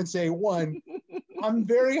out here and say, one, I'm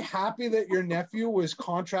very happy that your nephew was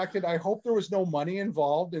contracted. I hope there was no money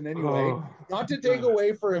involved in any way. Not to take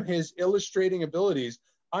away from his illustrating abilities.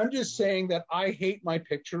 I'm just saying that I hate my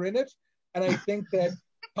picture in it. And I think that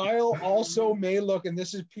Kyle also may look, and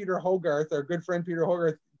this is Peter Hogarth, our good friend Peter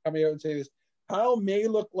Hogarth coming out and saying this, Kyle may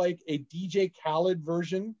look like a DJ Khaled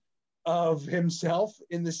version of himself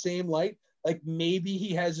in the same light. Like maybe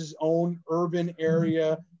he has his own urban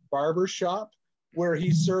area barber shop where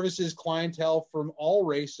he services clientele from all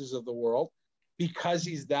races of the world because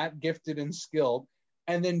he's that gifted and skilled.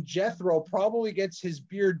 And then Jethro probably gets his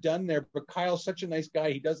beard done there, but Kyle's such a nice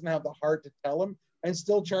guy, he doesn't have the heart to tell him and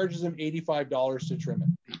still charges him $85 to trim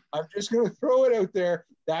it. I'm just going to throw it out there.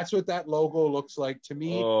 That's what that logo looks like to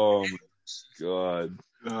me. Oh, my God.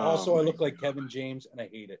 Also, I look like Kevin James, and I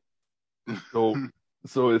hate it.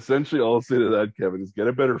 So essentially, all I'll say to that, Kevin, is get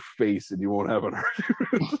a better face, and you won't have an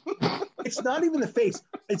argument. It's not even the face.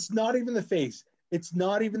 It's not even the face. It's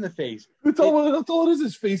not even the face. That's all it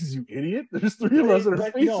is faces, you idiot. There's three of us that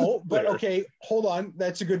are faces. No, but okay, hold on.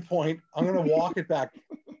 That's a good point. I'm going to walk it back.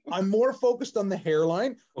 I'm more focused on the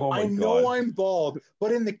hairline. I know I'm bald,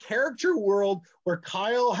 but in the character world where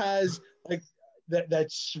Kyle has like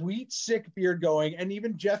that sweet, sick beard going, and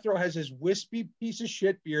even Jethro has his wispy piece of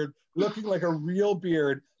shit beard looking like a real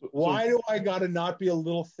beard, why do I got to not be a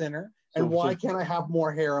little thinner? And why can't I have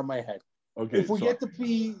more hair on my head? Okay, if we get to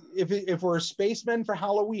be, if we're spacemen for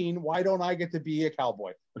Halloween, why don't I get to be a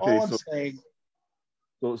cowboy? Okay, All I'm saying.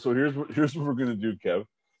 So here's what we're gonna do, Kev.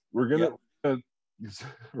 We're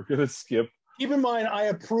gonna skip. Keep in mind, I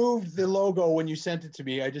approved the logo when you sent it to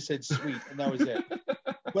me. I just said sweet, and that was it.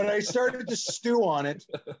 But I started to stew on it,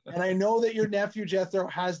 and I know that your nephew Jethro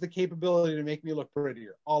has the capability to make me look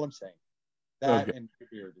prettier. All I'm saying. That and your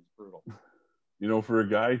beard is brutal. You know, for a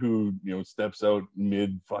guy who, steps out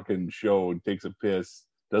mid fucking show and takes a piss,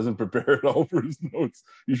 doesn't prepare at all for his notes,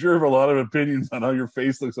 you sure have a lot of opinions on how your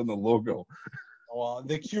face looks on the logo. Well,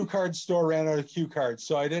 the cue card store ran out of cue cards,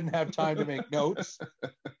 so I didn't have time to make notes.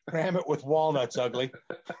 Cram it with walnuts, ugly.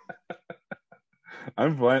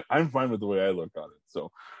 I'm fine with the way I look on it. So,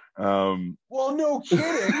 well, no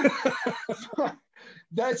kidding.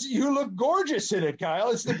 You look gorgeous in it, Kyle.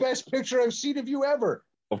 It's the best picture I've seen of you ever.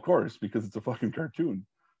 Of course, because it's a fucking cartoon.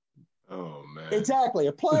 Oh man. Exactly.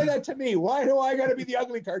 Apply that to me. Why do I got to be the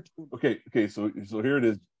ugly cartoon? Okay. So here it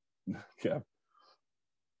is. Yeah.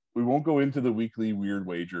 We won't go into the weekly weird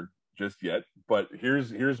wager just yet, but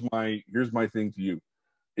here's my thing to you.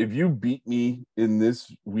 If you beat me in this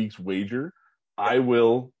week's wager, I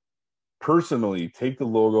will personally take the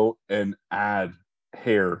logo and add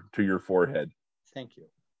hair to your forehead. Thank you.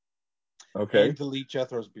 Okay. And delete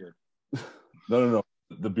Jethro's beard. No.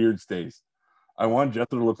 The beard stays. I want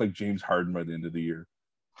Jethro to look like James Harden by the end of the year.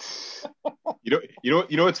 You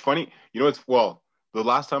know what's funny? The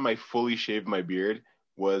last time I fully shaved my beard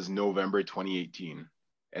was November 2018,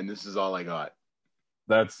 and this is all I got.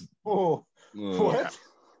 That's what?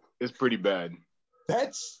 It's pretty bad.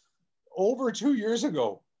 That's over 2 years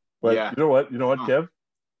ago. But yeah. You know what, Kev?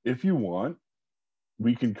 If you want,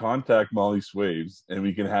 we can contact Molly Swaves and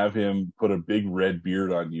we can have him put a big red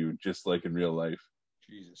beard on you, just like in real life.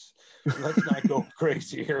 Jesus, let's not go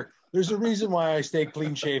crazy here. There's a reason why I stay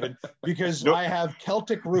clean shaven, because Nope. I have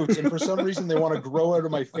Celtic roots, and for some reason they want to grow out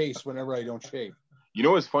of my face whenever I don't shave. You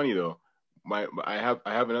know what's funny though? I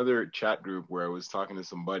have another chat group where I was talking to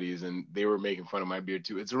some buddies and they were making fun of my beard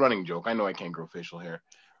too. It's a running joke. I know I can't grow facial hair.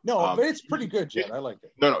 No, but it's pretty good, Jed. I like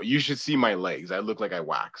it. No, you should see my legs. I look like I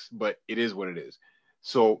wax, but it is what it is.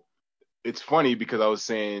 So it's funny because I was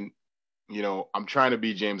saying, you know, I'm trying to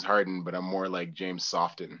be James Harden, but I'm more like James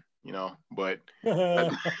Softon, you know, but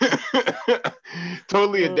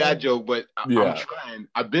totally a dad joke, but I'm trying.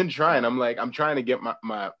 I've been trying. I'm trying to get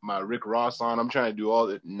my Rick Ross on. I'm trying to do all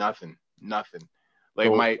that. Nothing.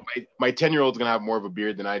 Like my 10-year-old's going to have more of a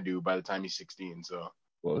beard than I do by the time he's 16. So.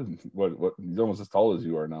 Well, what? He's almost as tall as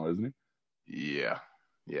you are now, isn't he? Yeah.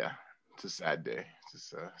 It's a sad day.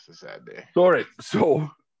 It's a sad day. All right. So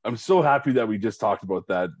I'm so happy that we just talked about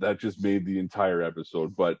that. That just made the entire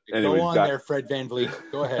episode. But anyway, go on there, Fred VanVleet.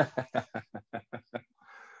 Go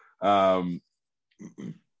ahead.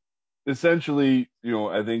 Essentially, you know,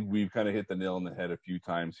 I think we've kind of hit the nail on the head a few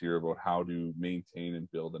times here about how to maintain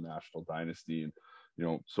and build a national dynasty. And, you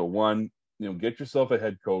know, so one, you know, get yourself a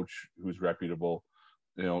head coach who's reputable,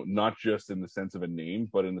 you know, not just in the sense of a name,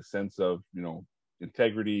 but in the sense of, you know,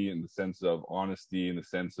 integrity, in the sense of honesty, in the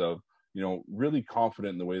sense of, you know, really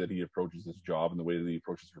confident in the way that he approaches his job and the way that he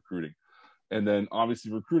approaches recruiting. And then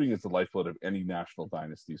obviously recruiting is the lifeblood of any national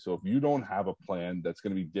dynasty. So if you don't have a plan that's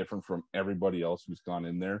going to be different from everybody else who's gone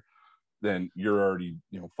in there, then you're already,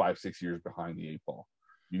 you know, 5-6 years behind the 8 ball.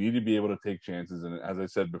 You need to be able to take chances. And as I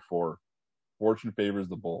said before, fortune favors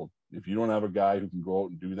the bold. If you don't have a guy who can go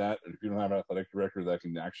out and do that, and if you don't have an athletic director that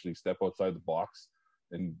can actually step outside the box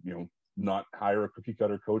and, you know, not hire a cookie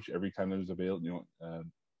cutter coach every time there's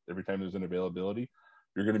every time there's an availability,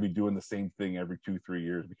 you're going to be doing the same thing every 2-3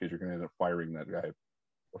 years because you're going to end up firing that guy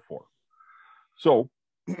before. So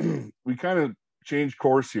we kind of changed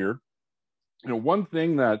course here. You know, one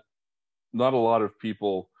thing that not a lot of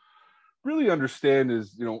people really understand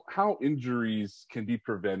is, you know, how injuries can be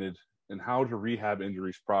prevented and how to rehab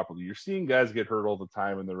injuries properly. You're seeing guys get hurt all the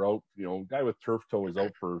time and they're out, you know, a guy with turf toe is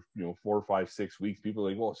out for, you know, 4, 5, 6 weeks. People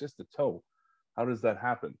are like, well, it's just a toe. How does that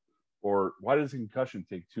happen? Or why does a concussion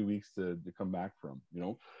take 2 weeks to come back from? You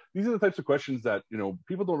know, these are the types of questions that, you know,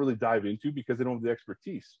 people don't really dive into because they don't have the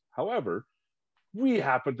expertise. However, we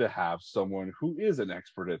happen to have someone who is an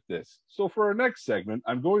expert at this. So for our next segment,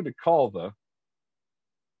 I'm going to call the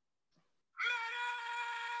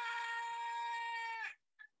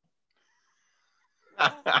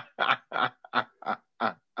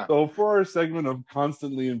So for our segment of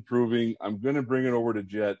constantly improving, I'm going to bring it over to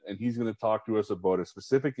Jet, and he's going to talk to us about a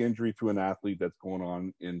specific injury to an athlete that's going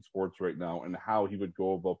on in sports right now and how he would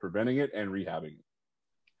go about preventing it and rehabbing it.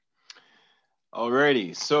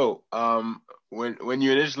 Alrighty. So when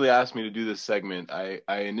you initially asked me to do this segment, I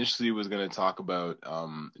initially was going to talk about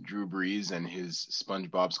Drew Brees and his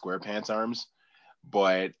SpongeBob SquarePants arms,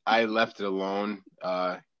 but I left it alone.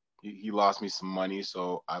 He lost me some money,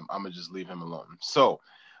 so I'm gonna just leave him alone. So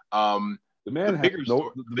the man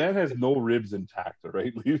has no ribs intact,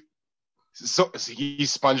 right? So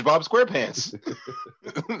he's SpongeBob SquarePants.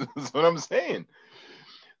 That's what I'm saying.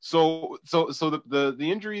 So the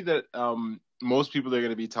injury that most people are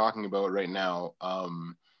going to be talking about right now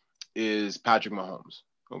is Patrick Mahomes.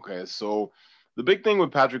 Okay, so the big thing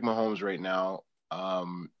with Patrick Mahomes right now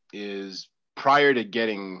is prior to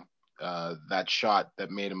getting that shot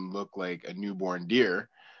that made him look like a newborn deer,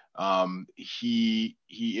 he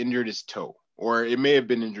injured his toe, or it may have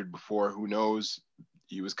been injured before. Who knows?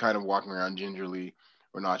 He was kind of walking around gingerly.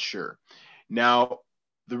 We're not sure. Now,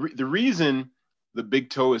 the reason the big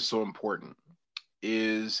toe is so important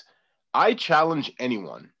is I challenge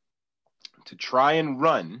anyone to try and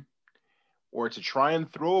run or to try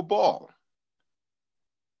and throw a ball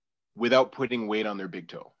without putting weight on their big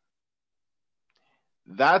toe.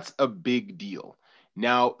 That's a big deal.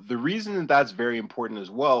 Now, the reason that that's very important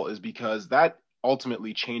as well is because that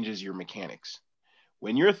ultimately changes your mechanics.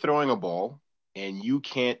 When you're throwing a ball and you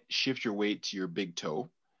can't shift your weight to your big toe,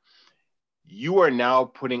 you are now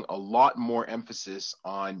putting a lot more emphasis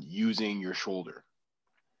on using your shoulder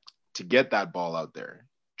to get that ball out there,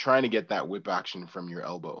 trying to get that whip action from your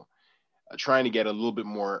elbow, trying to get a little bit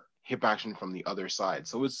more hip action from the other side.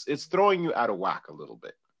 So it's throwing you out of whack a little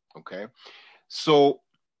bit, okay? So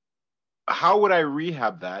how would I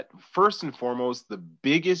rehab that? First and foremost, the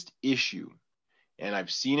biggest issue, and I've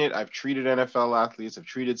seen it, I've treated NFL athletes, I've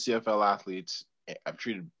treated CFL athletes, I've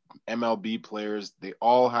treated MLB players, they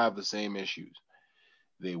all have the same issues.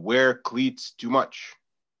 They wear cleats too much,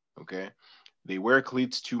 okay? They wear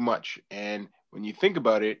cleats too much. And when you think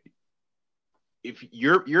about it, if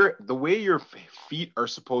the way your feet are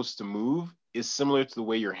supposed to move is similar to the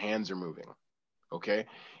way your hands are moving. Okay,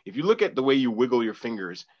 if you look at the way you wiggle your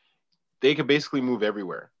fingers, they could basically move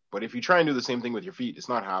everywhere. But if you try and do the same thing with your feet, it's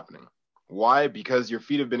not happening. Why? Because your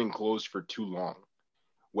feet have been enclosed for too long.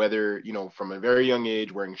 Whether, from a very young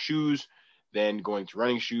age wearing shoes, then going to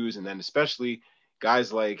running shoes, and then especially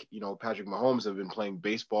guys like, Patrick Mahomes have been playing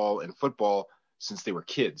baseball and football since they were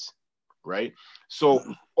kids, right? So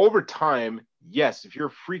over time, yes, if you're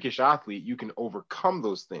a freakish athlete, you can overcome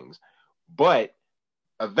those things. But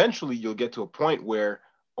eventually you'll get to a point where,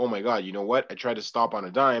 oh my God, you know what? I tried to stop on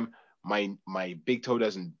a dime. My big toe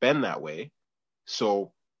doesn't bend that way.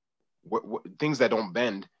 So things that don't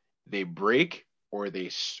bend, they break or they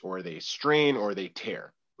strain or they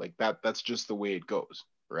tear. Like that's just the way it goes,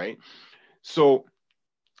 right? So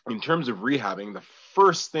in terms of rehabbing, the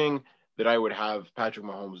first thing that I would have Patrick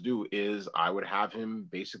Mahomes do is I would have him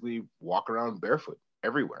basically walk around barefoot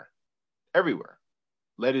everywhere.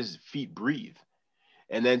 Let his feet breathe.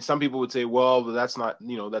 And then some people would say, well, that's not,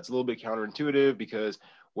 that's a little bit counterintuitive, because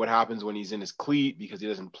what happens when he's in his cleat because he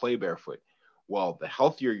doesn't play barefoot? Well, the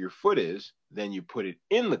healthier your foot is, then you put it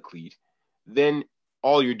in the cleat, then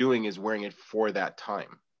all you're doing is wearing it for that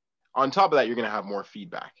time. On top of that, you're going to have more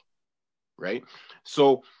feedback, right?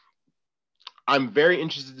 So I'm very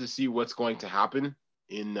interested to see what's going to happen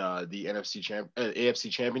in the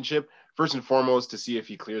AFC Championship. First and foremost, to see if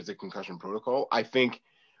he clears the concussion protocol. I think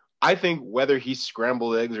whether he's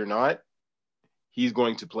scrambled eggs or not, he's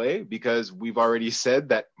going to play, because we've already said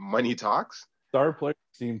that money talks. Star players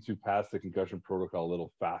seem to pass the concussion protocol a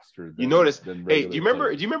little faster than, hey, do you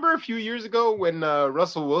remember a few years ago when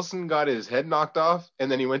Russell Wilson got his head knocked off and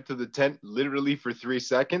then he went to the tent literally for 3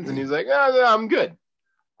 seconds and he's like, I'm good.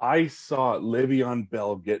 I saw Le'Veon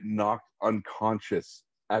Bell get knocked unconscious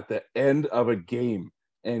at the end of a game,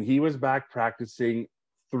 and he was back practicing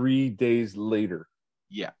 3 days later.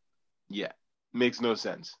 Yeah. Makes no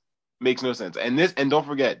sense. And don't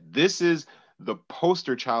forget, this is the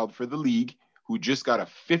poster child for the league, who just got a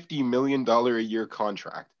 $50 million a year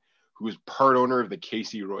contract, who is part owner of the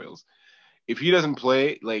KC Royals. If he doesn't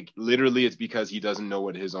play, like, literally it's because he doesn't know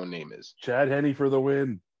what his own name is. Chad Henne for the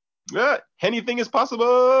win. Anything is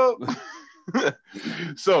possible.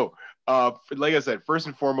 So, like I said, first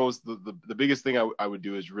and foremost, the biggest thing I would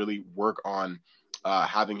do is really work on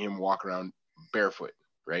having him walk around barefoot,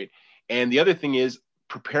 right? And the other thing is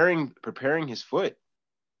preparing his foot,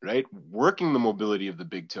 right? Working the mobility of the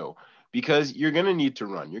big toe, because you're going to need to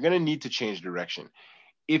run. You're going to need to change direction.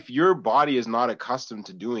 If your body is not accustomed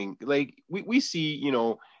to doing, like we see,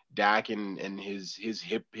 Dak and his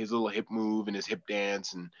little hip move and his hip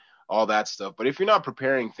dance and all that stuff. But if you're not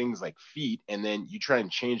preparing things like feet, and then you try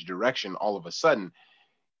and change direction all of a sudden,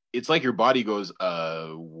 it's like your body goes,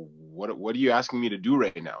 what are you asking me to do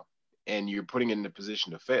right now? And you're putting it in a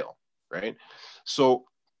position to fail, right? So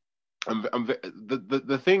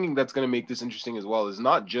the thing that's going to make this interesting as well is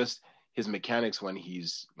not just his mechanics when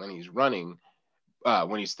he's running,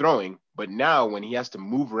 when he's throwing, but now when he has to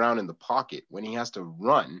move around in the pocket, when he has to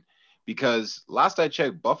run, because last I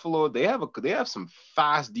checked, Buffalo, they have some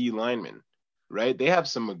fast D linemen, right? They have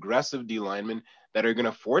some aggressive D linemen that are going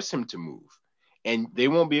to force him to move, and they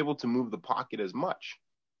won't be able to move the pocket as much,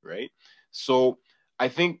 right? So I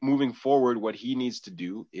think moving forward, what he needs to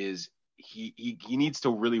do is he needs to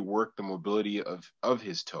really work the mobility of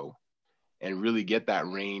his toe and really get that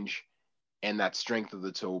range and that strength of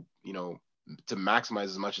the toe, to maximize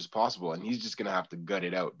as much as possible. And he's just going to have to gut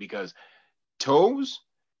it out, because toes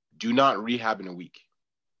do not rehab in a week.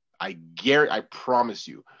 I promise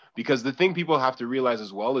you, because the thing people have to realize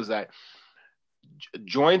as well is that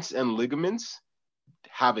joints and ligaments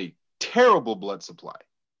have a terrible blood supply.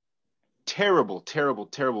 Terrible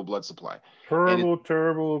blood supply.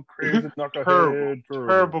 Terrible, crazy knucklehead.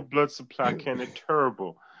 Terrible blood supply, Kenneth.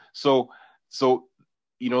 Terrible. So,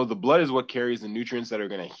 the blood is what carries the nutrients that are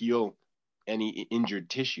going to heal any injured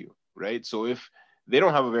tissue, right? So if they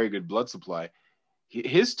don't have a very good blood supply,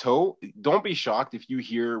 his toe, don't be shocked if you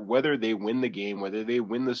hear, whether they win the game, whether they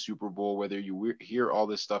win the Super Bowl, whether you hear all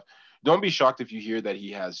this stuff, don't be shocked if you hear that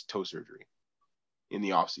he has toe surgery in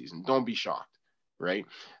the offseason. Don't be shocked, right?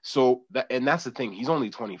 So that's the thing. He's only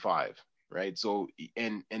 25, right? So,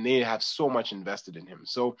 and they have so much invested in him.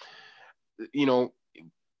 So,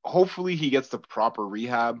 hopefully he gets the proper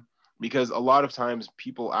rehab, because a lot of times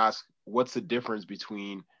people ask, what's the difference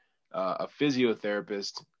between a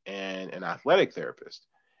physiotherapist and an athletic therapist?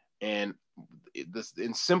 And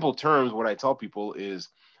in simple terms, what I tell people is,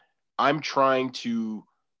 I'm trying to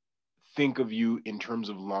think of you in terms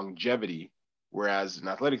of longevity, whereas an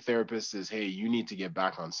athletic therapist is, hey, you need to get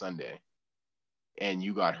back on Sunday, and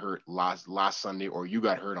you got hurt last Sunday, or you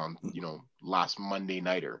got hurt on, last Monday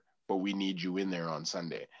nighter, but we need you in there on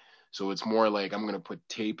Sunday. So it's more like I'm going to put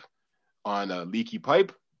tape on a leaky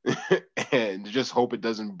pipe and just hope it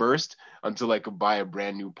doesn't burst until I could buy a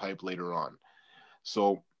brand new pipe later on.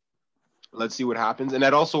 So let's see what happens. And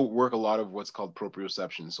I'd also work a lot of what's called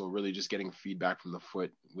proprioception. So really just getting feedback from the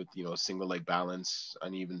foot with, single leg balance,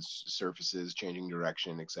 uneven surfaces, changing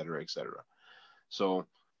direction, et cetera, et cetera. So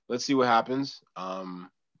let's see what happens.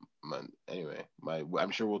 Anyway,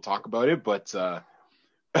 I'm sure we'll talk about it, but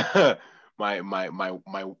my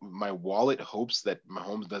wallet hopes that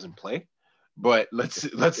Mahomes doesn't play, but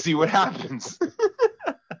let's see what happens.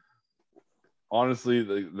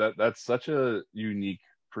 Honestly, that's such a unique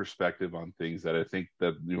perspective on things that I think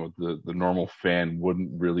that the normal fan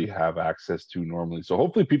wouldn't really have access to normally. So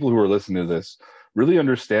hopefully people who are listening to this really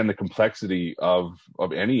understand the complexity of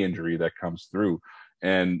any injury that comes through,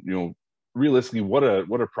 and realistically what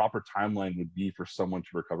a proper timeline would be for someone to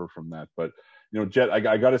recover from that. But Jet, I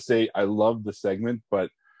gotta say, I love the segment, but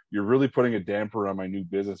you're really putting a damper on my new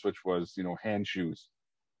business, which was hand shoes.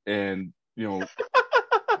 And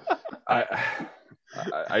I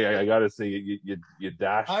gotta say, you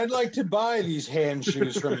dash. I'd like to buy these hand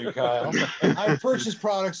shoes from you, Kyle. I've purchased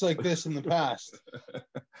products like this in the past.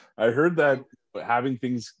 I heard that having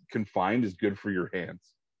things confined is good for your hands.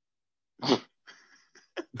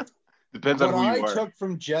 Depends on who you are. What I took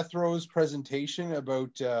from Jethro's presentation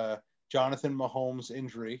about Jonathan Mahomes'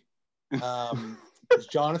 injury, is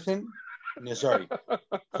Jonathan? No, sorry,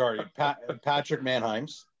 Patrick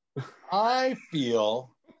Mannheim's. I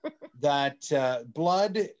feel that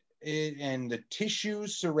blood and the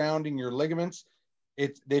tissues surrounding your ligaments,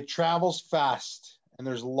 it travels fast, and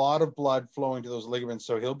there's a lot of blood flowing to those ligaments.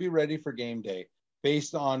 So he'll be ready for game day,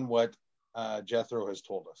 based on what Jethro has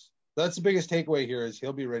told us. That's the biggest takeaway here, is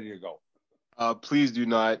he'll be ready to go. Please do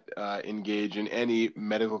not engage in any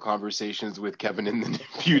medical conversations with Kevin in the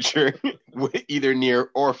future, either near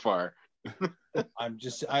or far.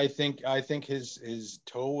 I think his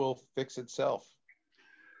toe will fix itself.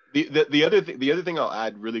 The other thing I'll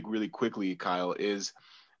add really, really quickly, Kyle, is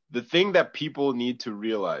the thing that people need to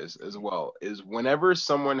realize as well is whenever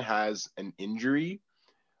someone has an injury,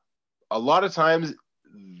 a lot of times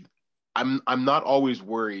I'm not always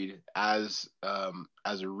worried as a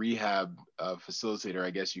rehab facilitator, I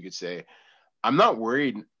guess you could say. I'm not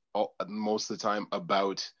worried most of the time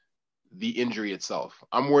about the injury itself.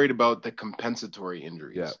 I'm worried about the compensatory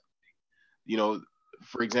injuries. Yeah.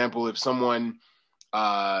 For example, if someone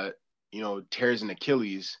tears an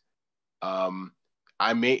Achilles,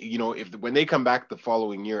 I may, when they come back the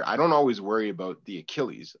following year, I don't always worry about the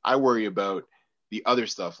Achilles. I worry about the other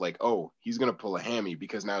stuff, like, oh, he's going to pull a hammy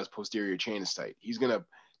because now his posterior chain is tight. He's going to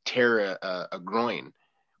tear a groin,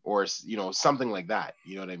 or, something like that.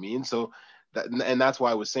 You know what I mean? So that's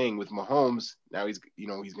why I was saying with Mahomes, now he's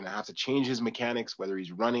going to have to change his mechanics, whether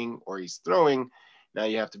he's running or he's throwing. Now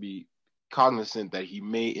you have to be cognizant that he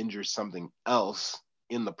may injure something else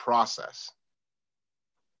in the process.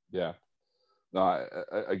 Yeah. No,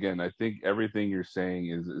 again, I think everything you're saying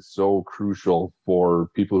is so crucial for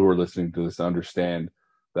people who are listening to this to understand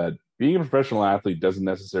that being a professional athlete doesn't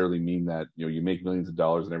necessarily mean that you make millions of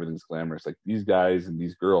dollars and everything's glamorous. Like, these guys and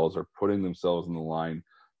these girls are putting themselves on the line.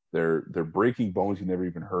 They're breaking bones you never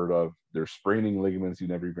even heard of. They're spraining ligaments you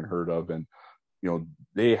never even heard of, and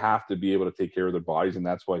they have to be able to take care of their bodies, and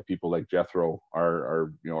that's why people like Jethro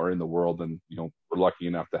are in the world, and we're lucky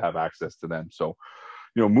enough to have access to them. So,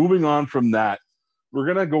 moving on from that, we're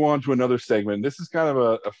gonna go on to another segment. This is kind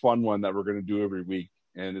of a fun one that we're gonna do every week,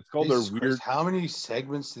 and it's called Jesus our weird. Christ, how many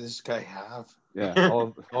segments does this guy have? Yeah,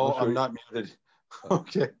 I'm not muted.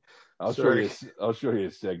 Okay, I'll show you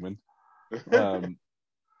a segment.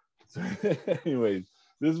 So anyways,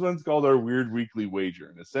 this one's called our Weird Weekly Wager.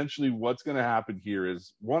 And essentially what's going to happen here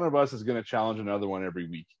is one of us is going to challenge another one every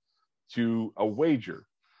week to a wager.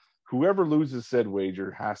 Whoever loses said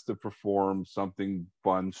wager has to perform something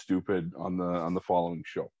fun, stupid on the following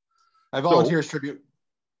show. I volunteer as tribute.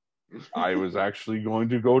 I was actually going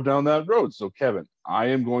to go down that road. So, Kevin, I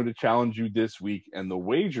am going to challenge you this week. And the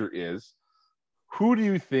wager is, who do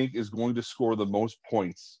you think is going to score the most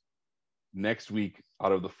points next week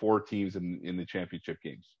out of the 4 teams in the championship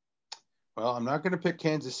games? Well, I'm not going to pick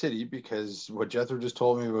Kansas City because what Jethro just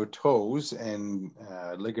told me about toes and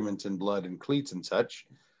ligaments and blood and cleats and such.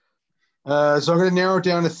 So I'm going to narrow it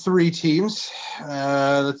down to 3 teams.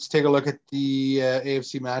 Let's take a look at the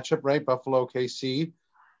AFC matchup, right? Buffalo, KC.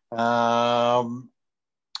 No,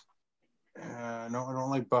 I don't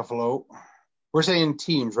like Buffalo. We're saying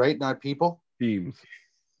teams, right? Not people? Teams.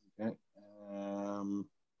 Okay.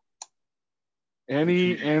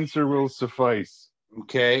 Any answer will suffice.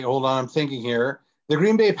 Okay, hold on. I'm thinking here. The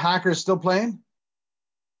Green Bay Packers still playing?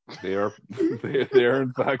 They are they are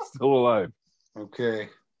in fact still alive. Okay.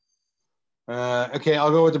 Okay,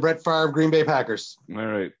 I'll go with the Brett Favre Green Bay Packers. All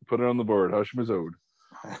right, put it on the board. Hush Mazode.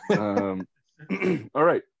 All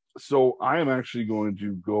right, so I am actually going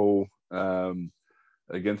to go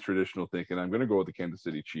against traditional thinking. I'm going to go with the Kansas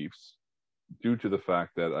City Chiefs due to the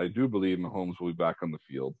fact that I do believe Mahomes will be back on the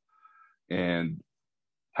field. And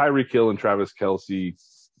Tyreek Hill and Travis Kelce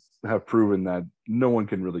have proven that no one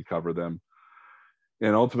can really cover them.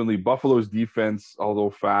 And ultimately, Buffalo's defense, although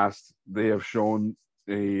fast, they have shown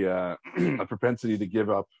a propensity to give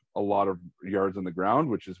up a lot of yards on the ground,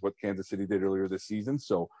 which is what Kansas City did earlier this season.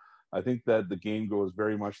 So I think that the game goes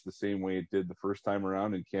very much the same way it did the first time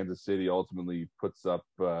around, and Kansas City ultimately puts up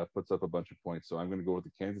a bunch of points. So I'm going to go with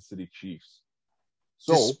the Kansas City Chiefs.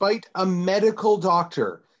 So, despite a medical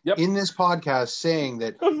doctor in this podcast saying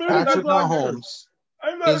that Patrick Mahomes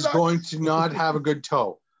is going to not have a good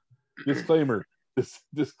toe. Disclaimer.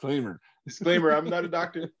 Disclaimer. I'm not a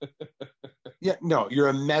doctor. Yeah, no, you're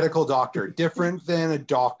a medical doctor. Different than a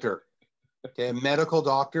doctor. Okay, a medical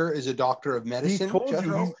doctor is a doctor of medicine.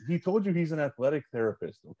 He told you he's an athletic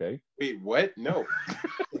therapist, okay? Wait, what? No.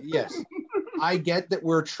 Yes. I get that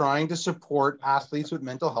we're trying to support athletes with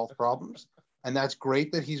mental health problems, and that's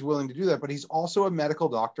great that he's willing to do that, but he's also a medical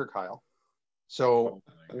doctor, Kyle. So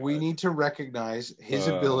we need to recognize his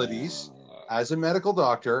abilities as a medical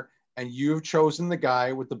doctor, and you've chosen the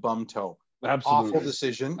guy with the bum toe. Absolutely. Awful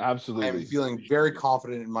decision. Absolutely. I'm feeling very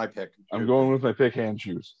confident in my pick. I'm going with my pick hand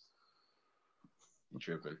shoes. I'm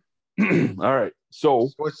tripping. All right. So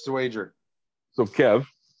what's the wager? So Kev,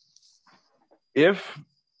 if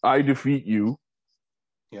I defeat you,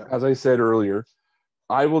 as I said earlier,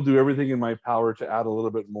 I will do everything in my power to add a little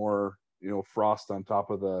bit more, frost on top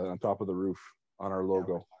of the roof on our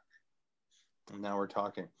logo. And now we're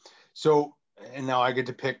talking. So, and now I get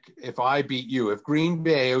to pick if I beat you. If Green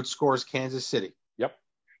Bay outscores Kansas City. Yep.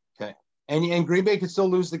 Okay. And Green Bay could still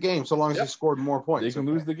lose the game so long as they scored more points. They can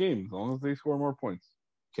lose the game as long as they score more points.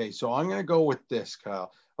 Okay, so I'm going to go with this,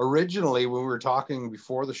 Kyle. Originally, when we were talking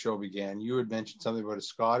before the show began, you had mentioned something about a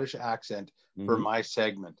Scottish accent for my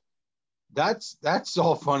segment. That's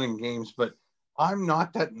all fun and games, but I'm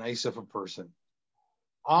not that nice of a person.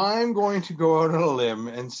 I'm going to go out on a limb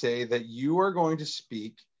and say that you are going to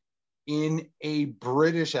speak in a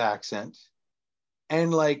British accent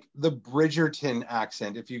and like the Bridgerton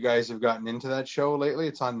accent. If you guys have gotten into that show lately,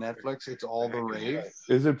 it's on Netflix. It's all the rave.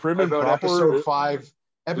 Is it prim and proper? Episode 5.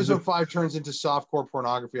 Episode 5 turns into softcore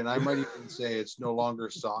pornography, and I might even say it's no longer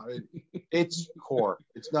soft. It's core.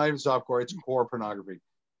 It's not even softcore. It's core pornography.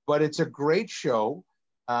 But it's a great show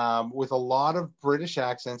with a lot of British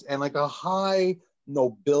accents and like a high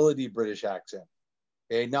nobility British accent.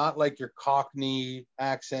 Okay, not like your Cockney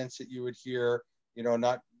accents that you would hear.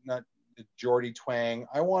 Not the Geordie twang.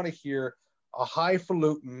 I want to hear a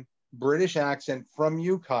highfalutin British accent from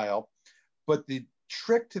you, Kyle. But the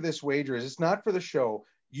trick to this wager is it's not for the show.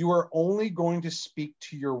 You are only going to speak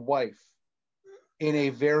to your wife in a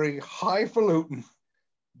very highfalutin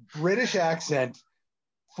British accent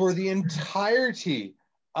for the entirety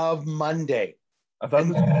of Monday. I thought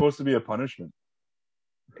this was supposed to be a punishment.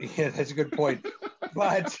 Yeah, that's a good point.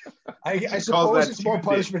 But I suppose it's more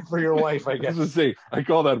punishment for your wife, I guess. I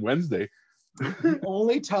call that Wednesday. The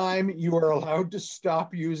only time you are allowed to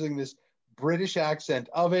stop using this British accent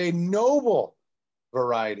of a noble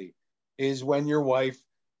variety is when your wife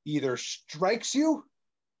either strikes you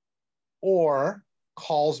or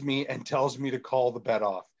calls me and tells me to call the bet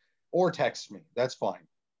off or texts me. That's fine.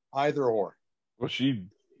 Either or. Well, she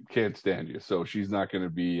can't stand you, so she's not going to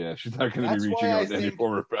be reaching out to any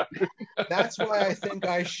former pattern. That's why I think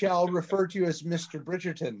I shall refer to you as Mr.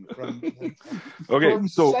 Bridgerton from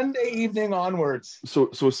Sunday evening onwards. So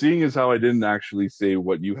seeing as how I didn't actually say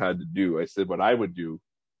what you had to do, I said what I would do.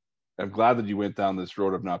 I'm glad that you went down this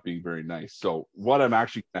road of not being very nice. So what I'm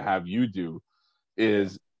actually going to have you do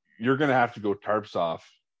is you're going to have to go tarps off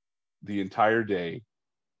the entire day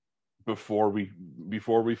before we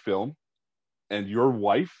film, and your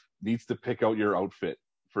wife needs to pick out your outfit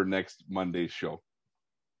for next Monday's show.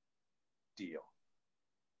 Deal.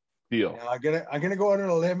 Now, I'm gonna go out on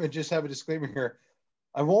a limb and just have a disclaimer here.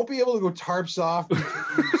 I won't be able to go tarps off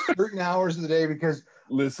certain hours of the day because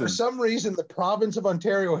for some reason the province of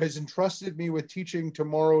Ontario has entrusted me with teaching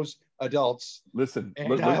tomorrow's adults.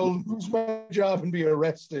 And I'll lose my job and be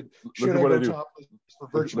arrested should I go topless for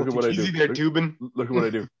virtual teaching. Easy there, Tubin. Look at what I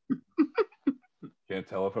do. Can't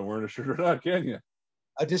tell if I'm wearing a shirt or not, can you?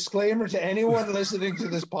 A disclaimer to anyone listening to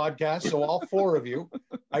this podcast, so all 4 of you,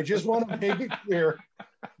 I just want to make it clear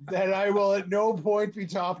that I will at no point be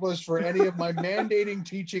topless for any of my mandating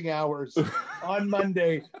teaching hours on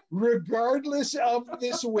Monday, regardless of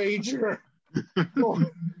this wager. No,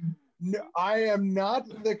 I am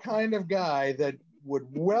not the kind of guy that would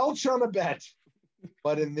welch on a bet,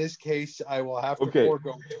 but in this case, I will have to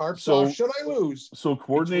forego tarps off should I lose. So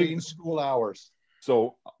coordinate between school hours.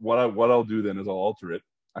 So what I'll do then is I'll alter it.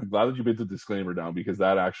 I'm glad that you put the disclaimer down because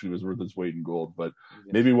that actually was worth its weight in gold. But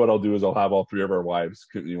maybe what I'll do is I'll have all three of our wives,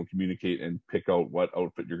 communicate and pick out what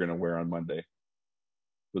outfit you're going to wear on Monday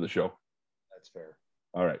for the show. That's fair.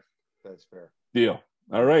 All right. That's fair. Deal.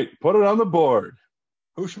 All right. Put it on the board.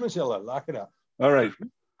 Hushmazilla, lock it up. All right.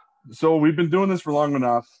 So we've been doing this for long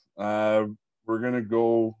enough. We're going to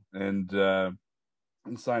go and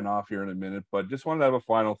sign off here in a minute, but just wanted to have a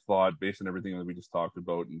final thought based on everything that we just talked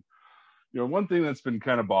about. And, one thing that's been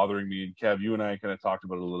kind of bothering me, and Kev, you and I kind of talked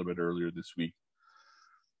about it a little bit earlier this week.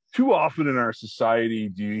 Too often in our society,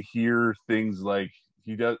 do you hear things like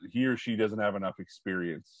he or she doesn't have enough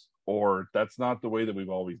experience, or that's not the way that we've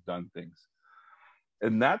always done things.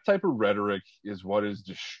 And that type of rhetoric is what is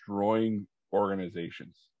destroying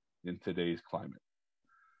organizations in today's climate.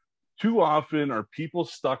 Too often are people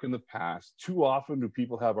stuck in the past. Too often do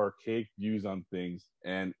people have archaic views on things,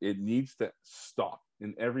 and it needs to stop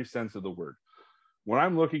in every sense of the word. When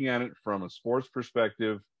I'm looking at it from a sports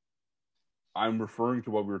perspective, I'm referring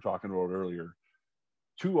to what we were talking about earlier.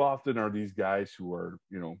 Too often are these guys who are,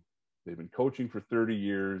 they've been coaching for 30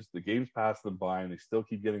 years, the game's passed them by, and they still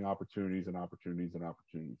keep getting opportunities and opportunities and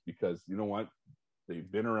opportunities because, you know what?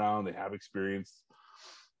 They've been around, they have experience,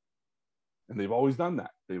 and they've always done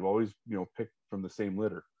that. They've always, picked from the same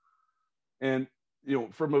litter. And,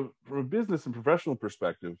 from a business and professional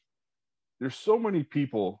perspective, there's so many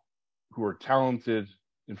people who are talented,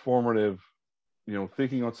 informative,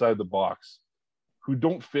 thinking outside the box, who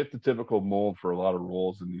don't fit the typical mold for a lot of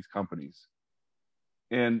roles in these companies.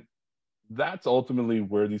 And that's ultimately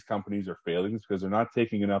where these companies are failing, is because they're not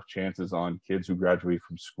taking enough chances on kids who graduate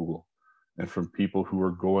from school and from people who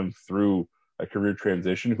are going through a career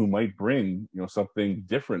transition who might bring, something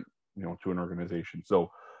different, to an organization.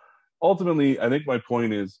 So ultimately, I think my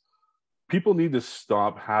point is people need to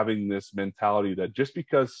stop having this mentality that just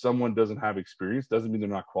because someone doesn't have experience doesn't mean they're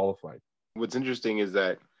not qualified. What's interesting is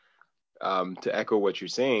that, to echo what you're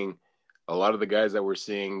saying, a lot of the guys that we're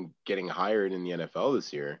seeing getting hired in the NFL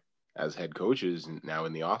this year as head coaches now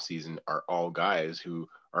in the offseason are all guys who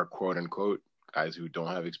are quote unquote guys who don't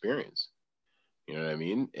have experience. You know what I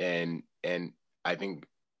mean? And I think,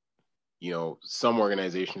 some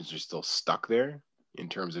organizations are still stuck there in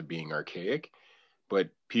terms of being archaic, but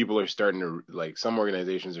people are starting to, some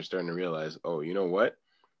organizations are starting to realize, oh, you know what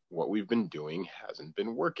we've been doing hasn't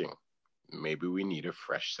been working. Maybe we need a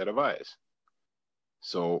fresh set of eyes.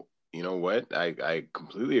 So, you know what? I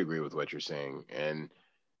completely agree with what you're saying. And,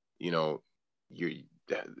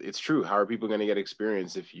 it's true. How are people going to get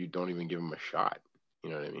experience if you don't even give them a shot?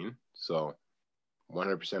 You know what I mean? So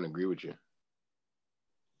 100% agree with you.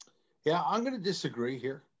 Yeah, I'm going to disagree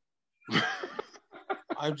here.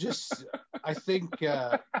 I think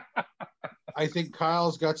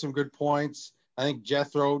Kyle's got some good points. I think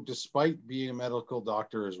Jethro, despite being a medical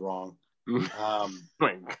doctor, is wrong. My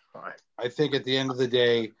God. I think at the end of the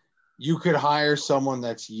day, you could hire someone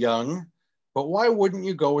that's young, but why wouldn't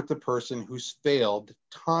you go with the person who's failed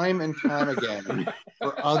time and time again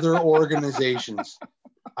for other organizations?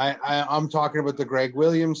 I'm talking about the Greg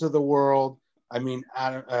Williams of the world. I mean,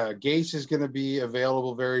 Gase is going to be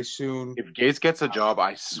available very soon. If Gase gets a job,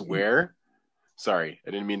 I swear. Sorry,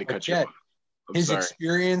 I didn't mean to cut you off. His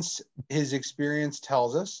experience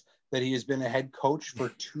tells us that he has been a head coach for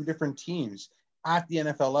 2 different teams at the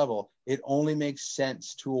NFL level. It only makes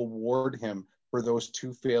sense to award him for those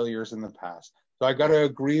 2 failures in the past. So I got to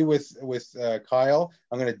agree with Kyle.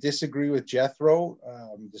 I'm going to disagree with Jethro,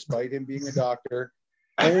 despite him being a doctor,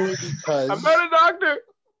 only because I'm not a doctor.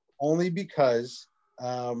 Only because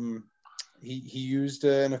he used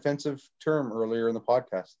an offensive term earlier in the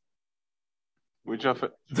podcast. Which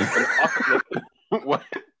what?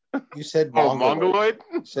 You said mongoloid.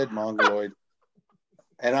 You said mongoloid.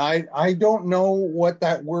 And I don't know what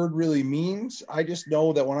that word really means. I just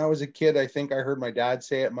know that when I was a kid, I think I heard my dad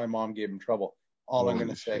say it. My mom gave him trouble. All I'm going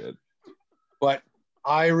to say. But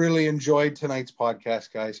I really enjoyed tonight's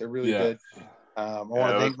podcast, guys. I really did. I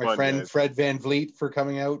want to thank my friend Fred Van Vliet for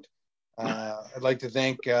coming out. I'd like to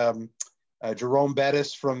thank Jerome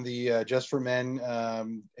Bettis from the Just for Men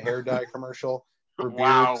hair dye commercial.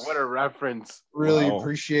 Wow, what a reference. Really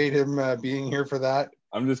appreciate him being here for that.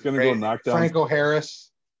 I'm just going to go knock down Franco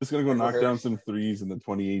Harris. Just gonna go knock Harris. down some threes in the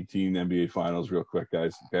 2018 NBA Finals real quick,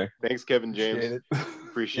 guys. Okay. Thanks, Kevin James. Appreciate it.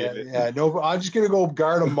 Appreciate it. Yeah, no, I'm just gonna go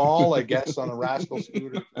guard a mall, I guess, on a rascal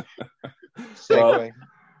scooter. Segway.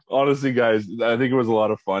 Honestly, guys, I think it was a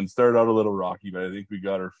lot of fun. Started out a little rocky, but I think we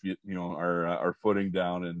got our feet, our footing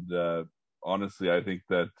down. And honestly, I think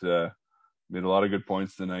that made a lot of good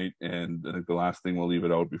points tonight. And I think the last thing we'll leave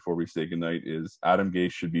it out before we say goodnight is Adam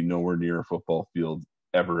Gase should be nowhere near a football field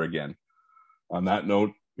ever again. On that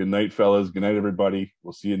note, good night, fellas. Good night, everybody.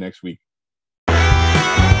 We'll see you next week.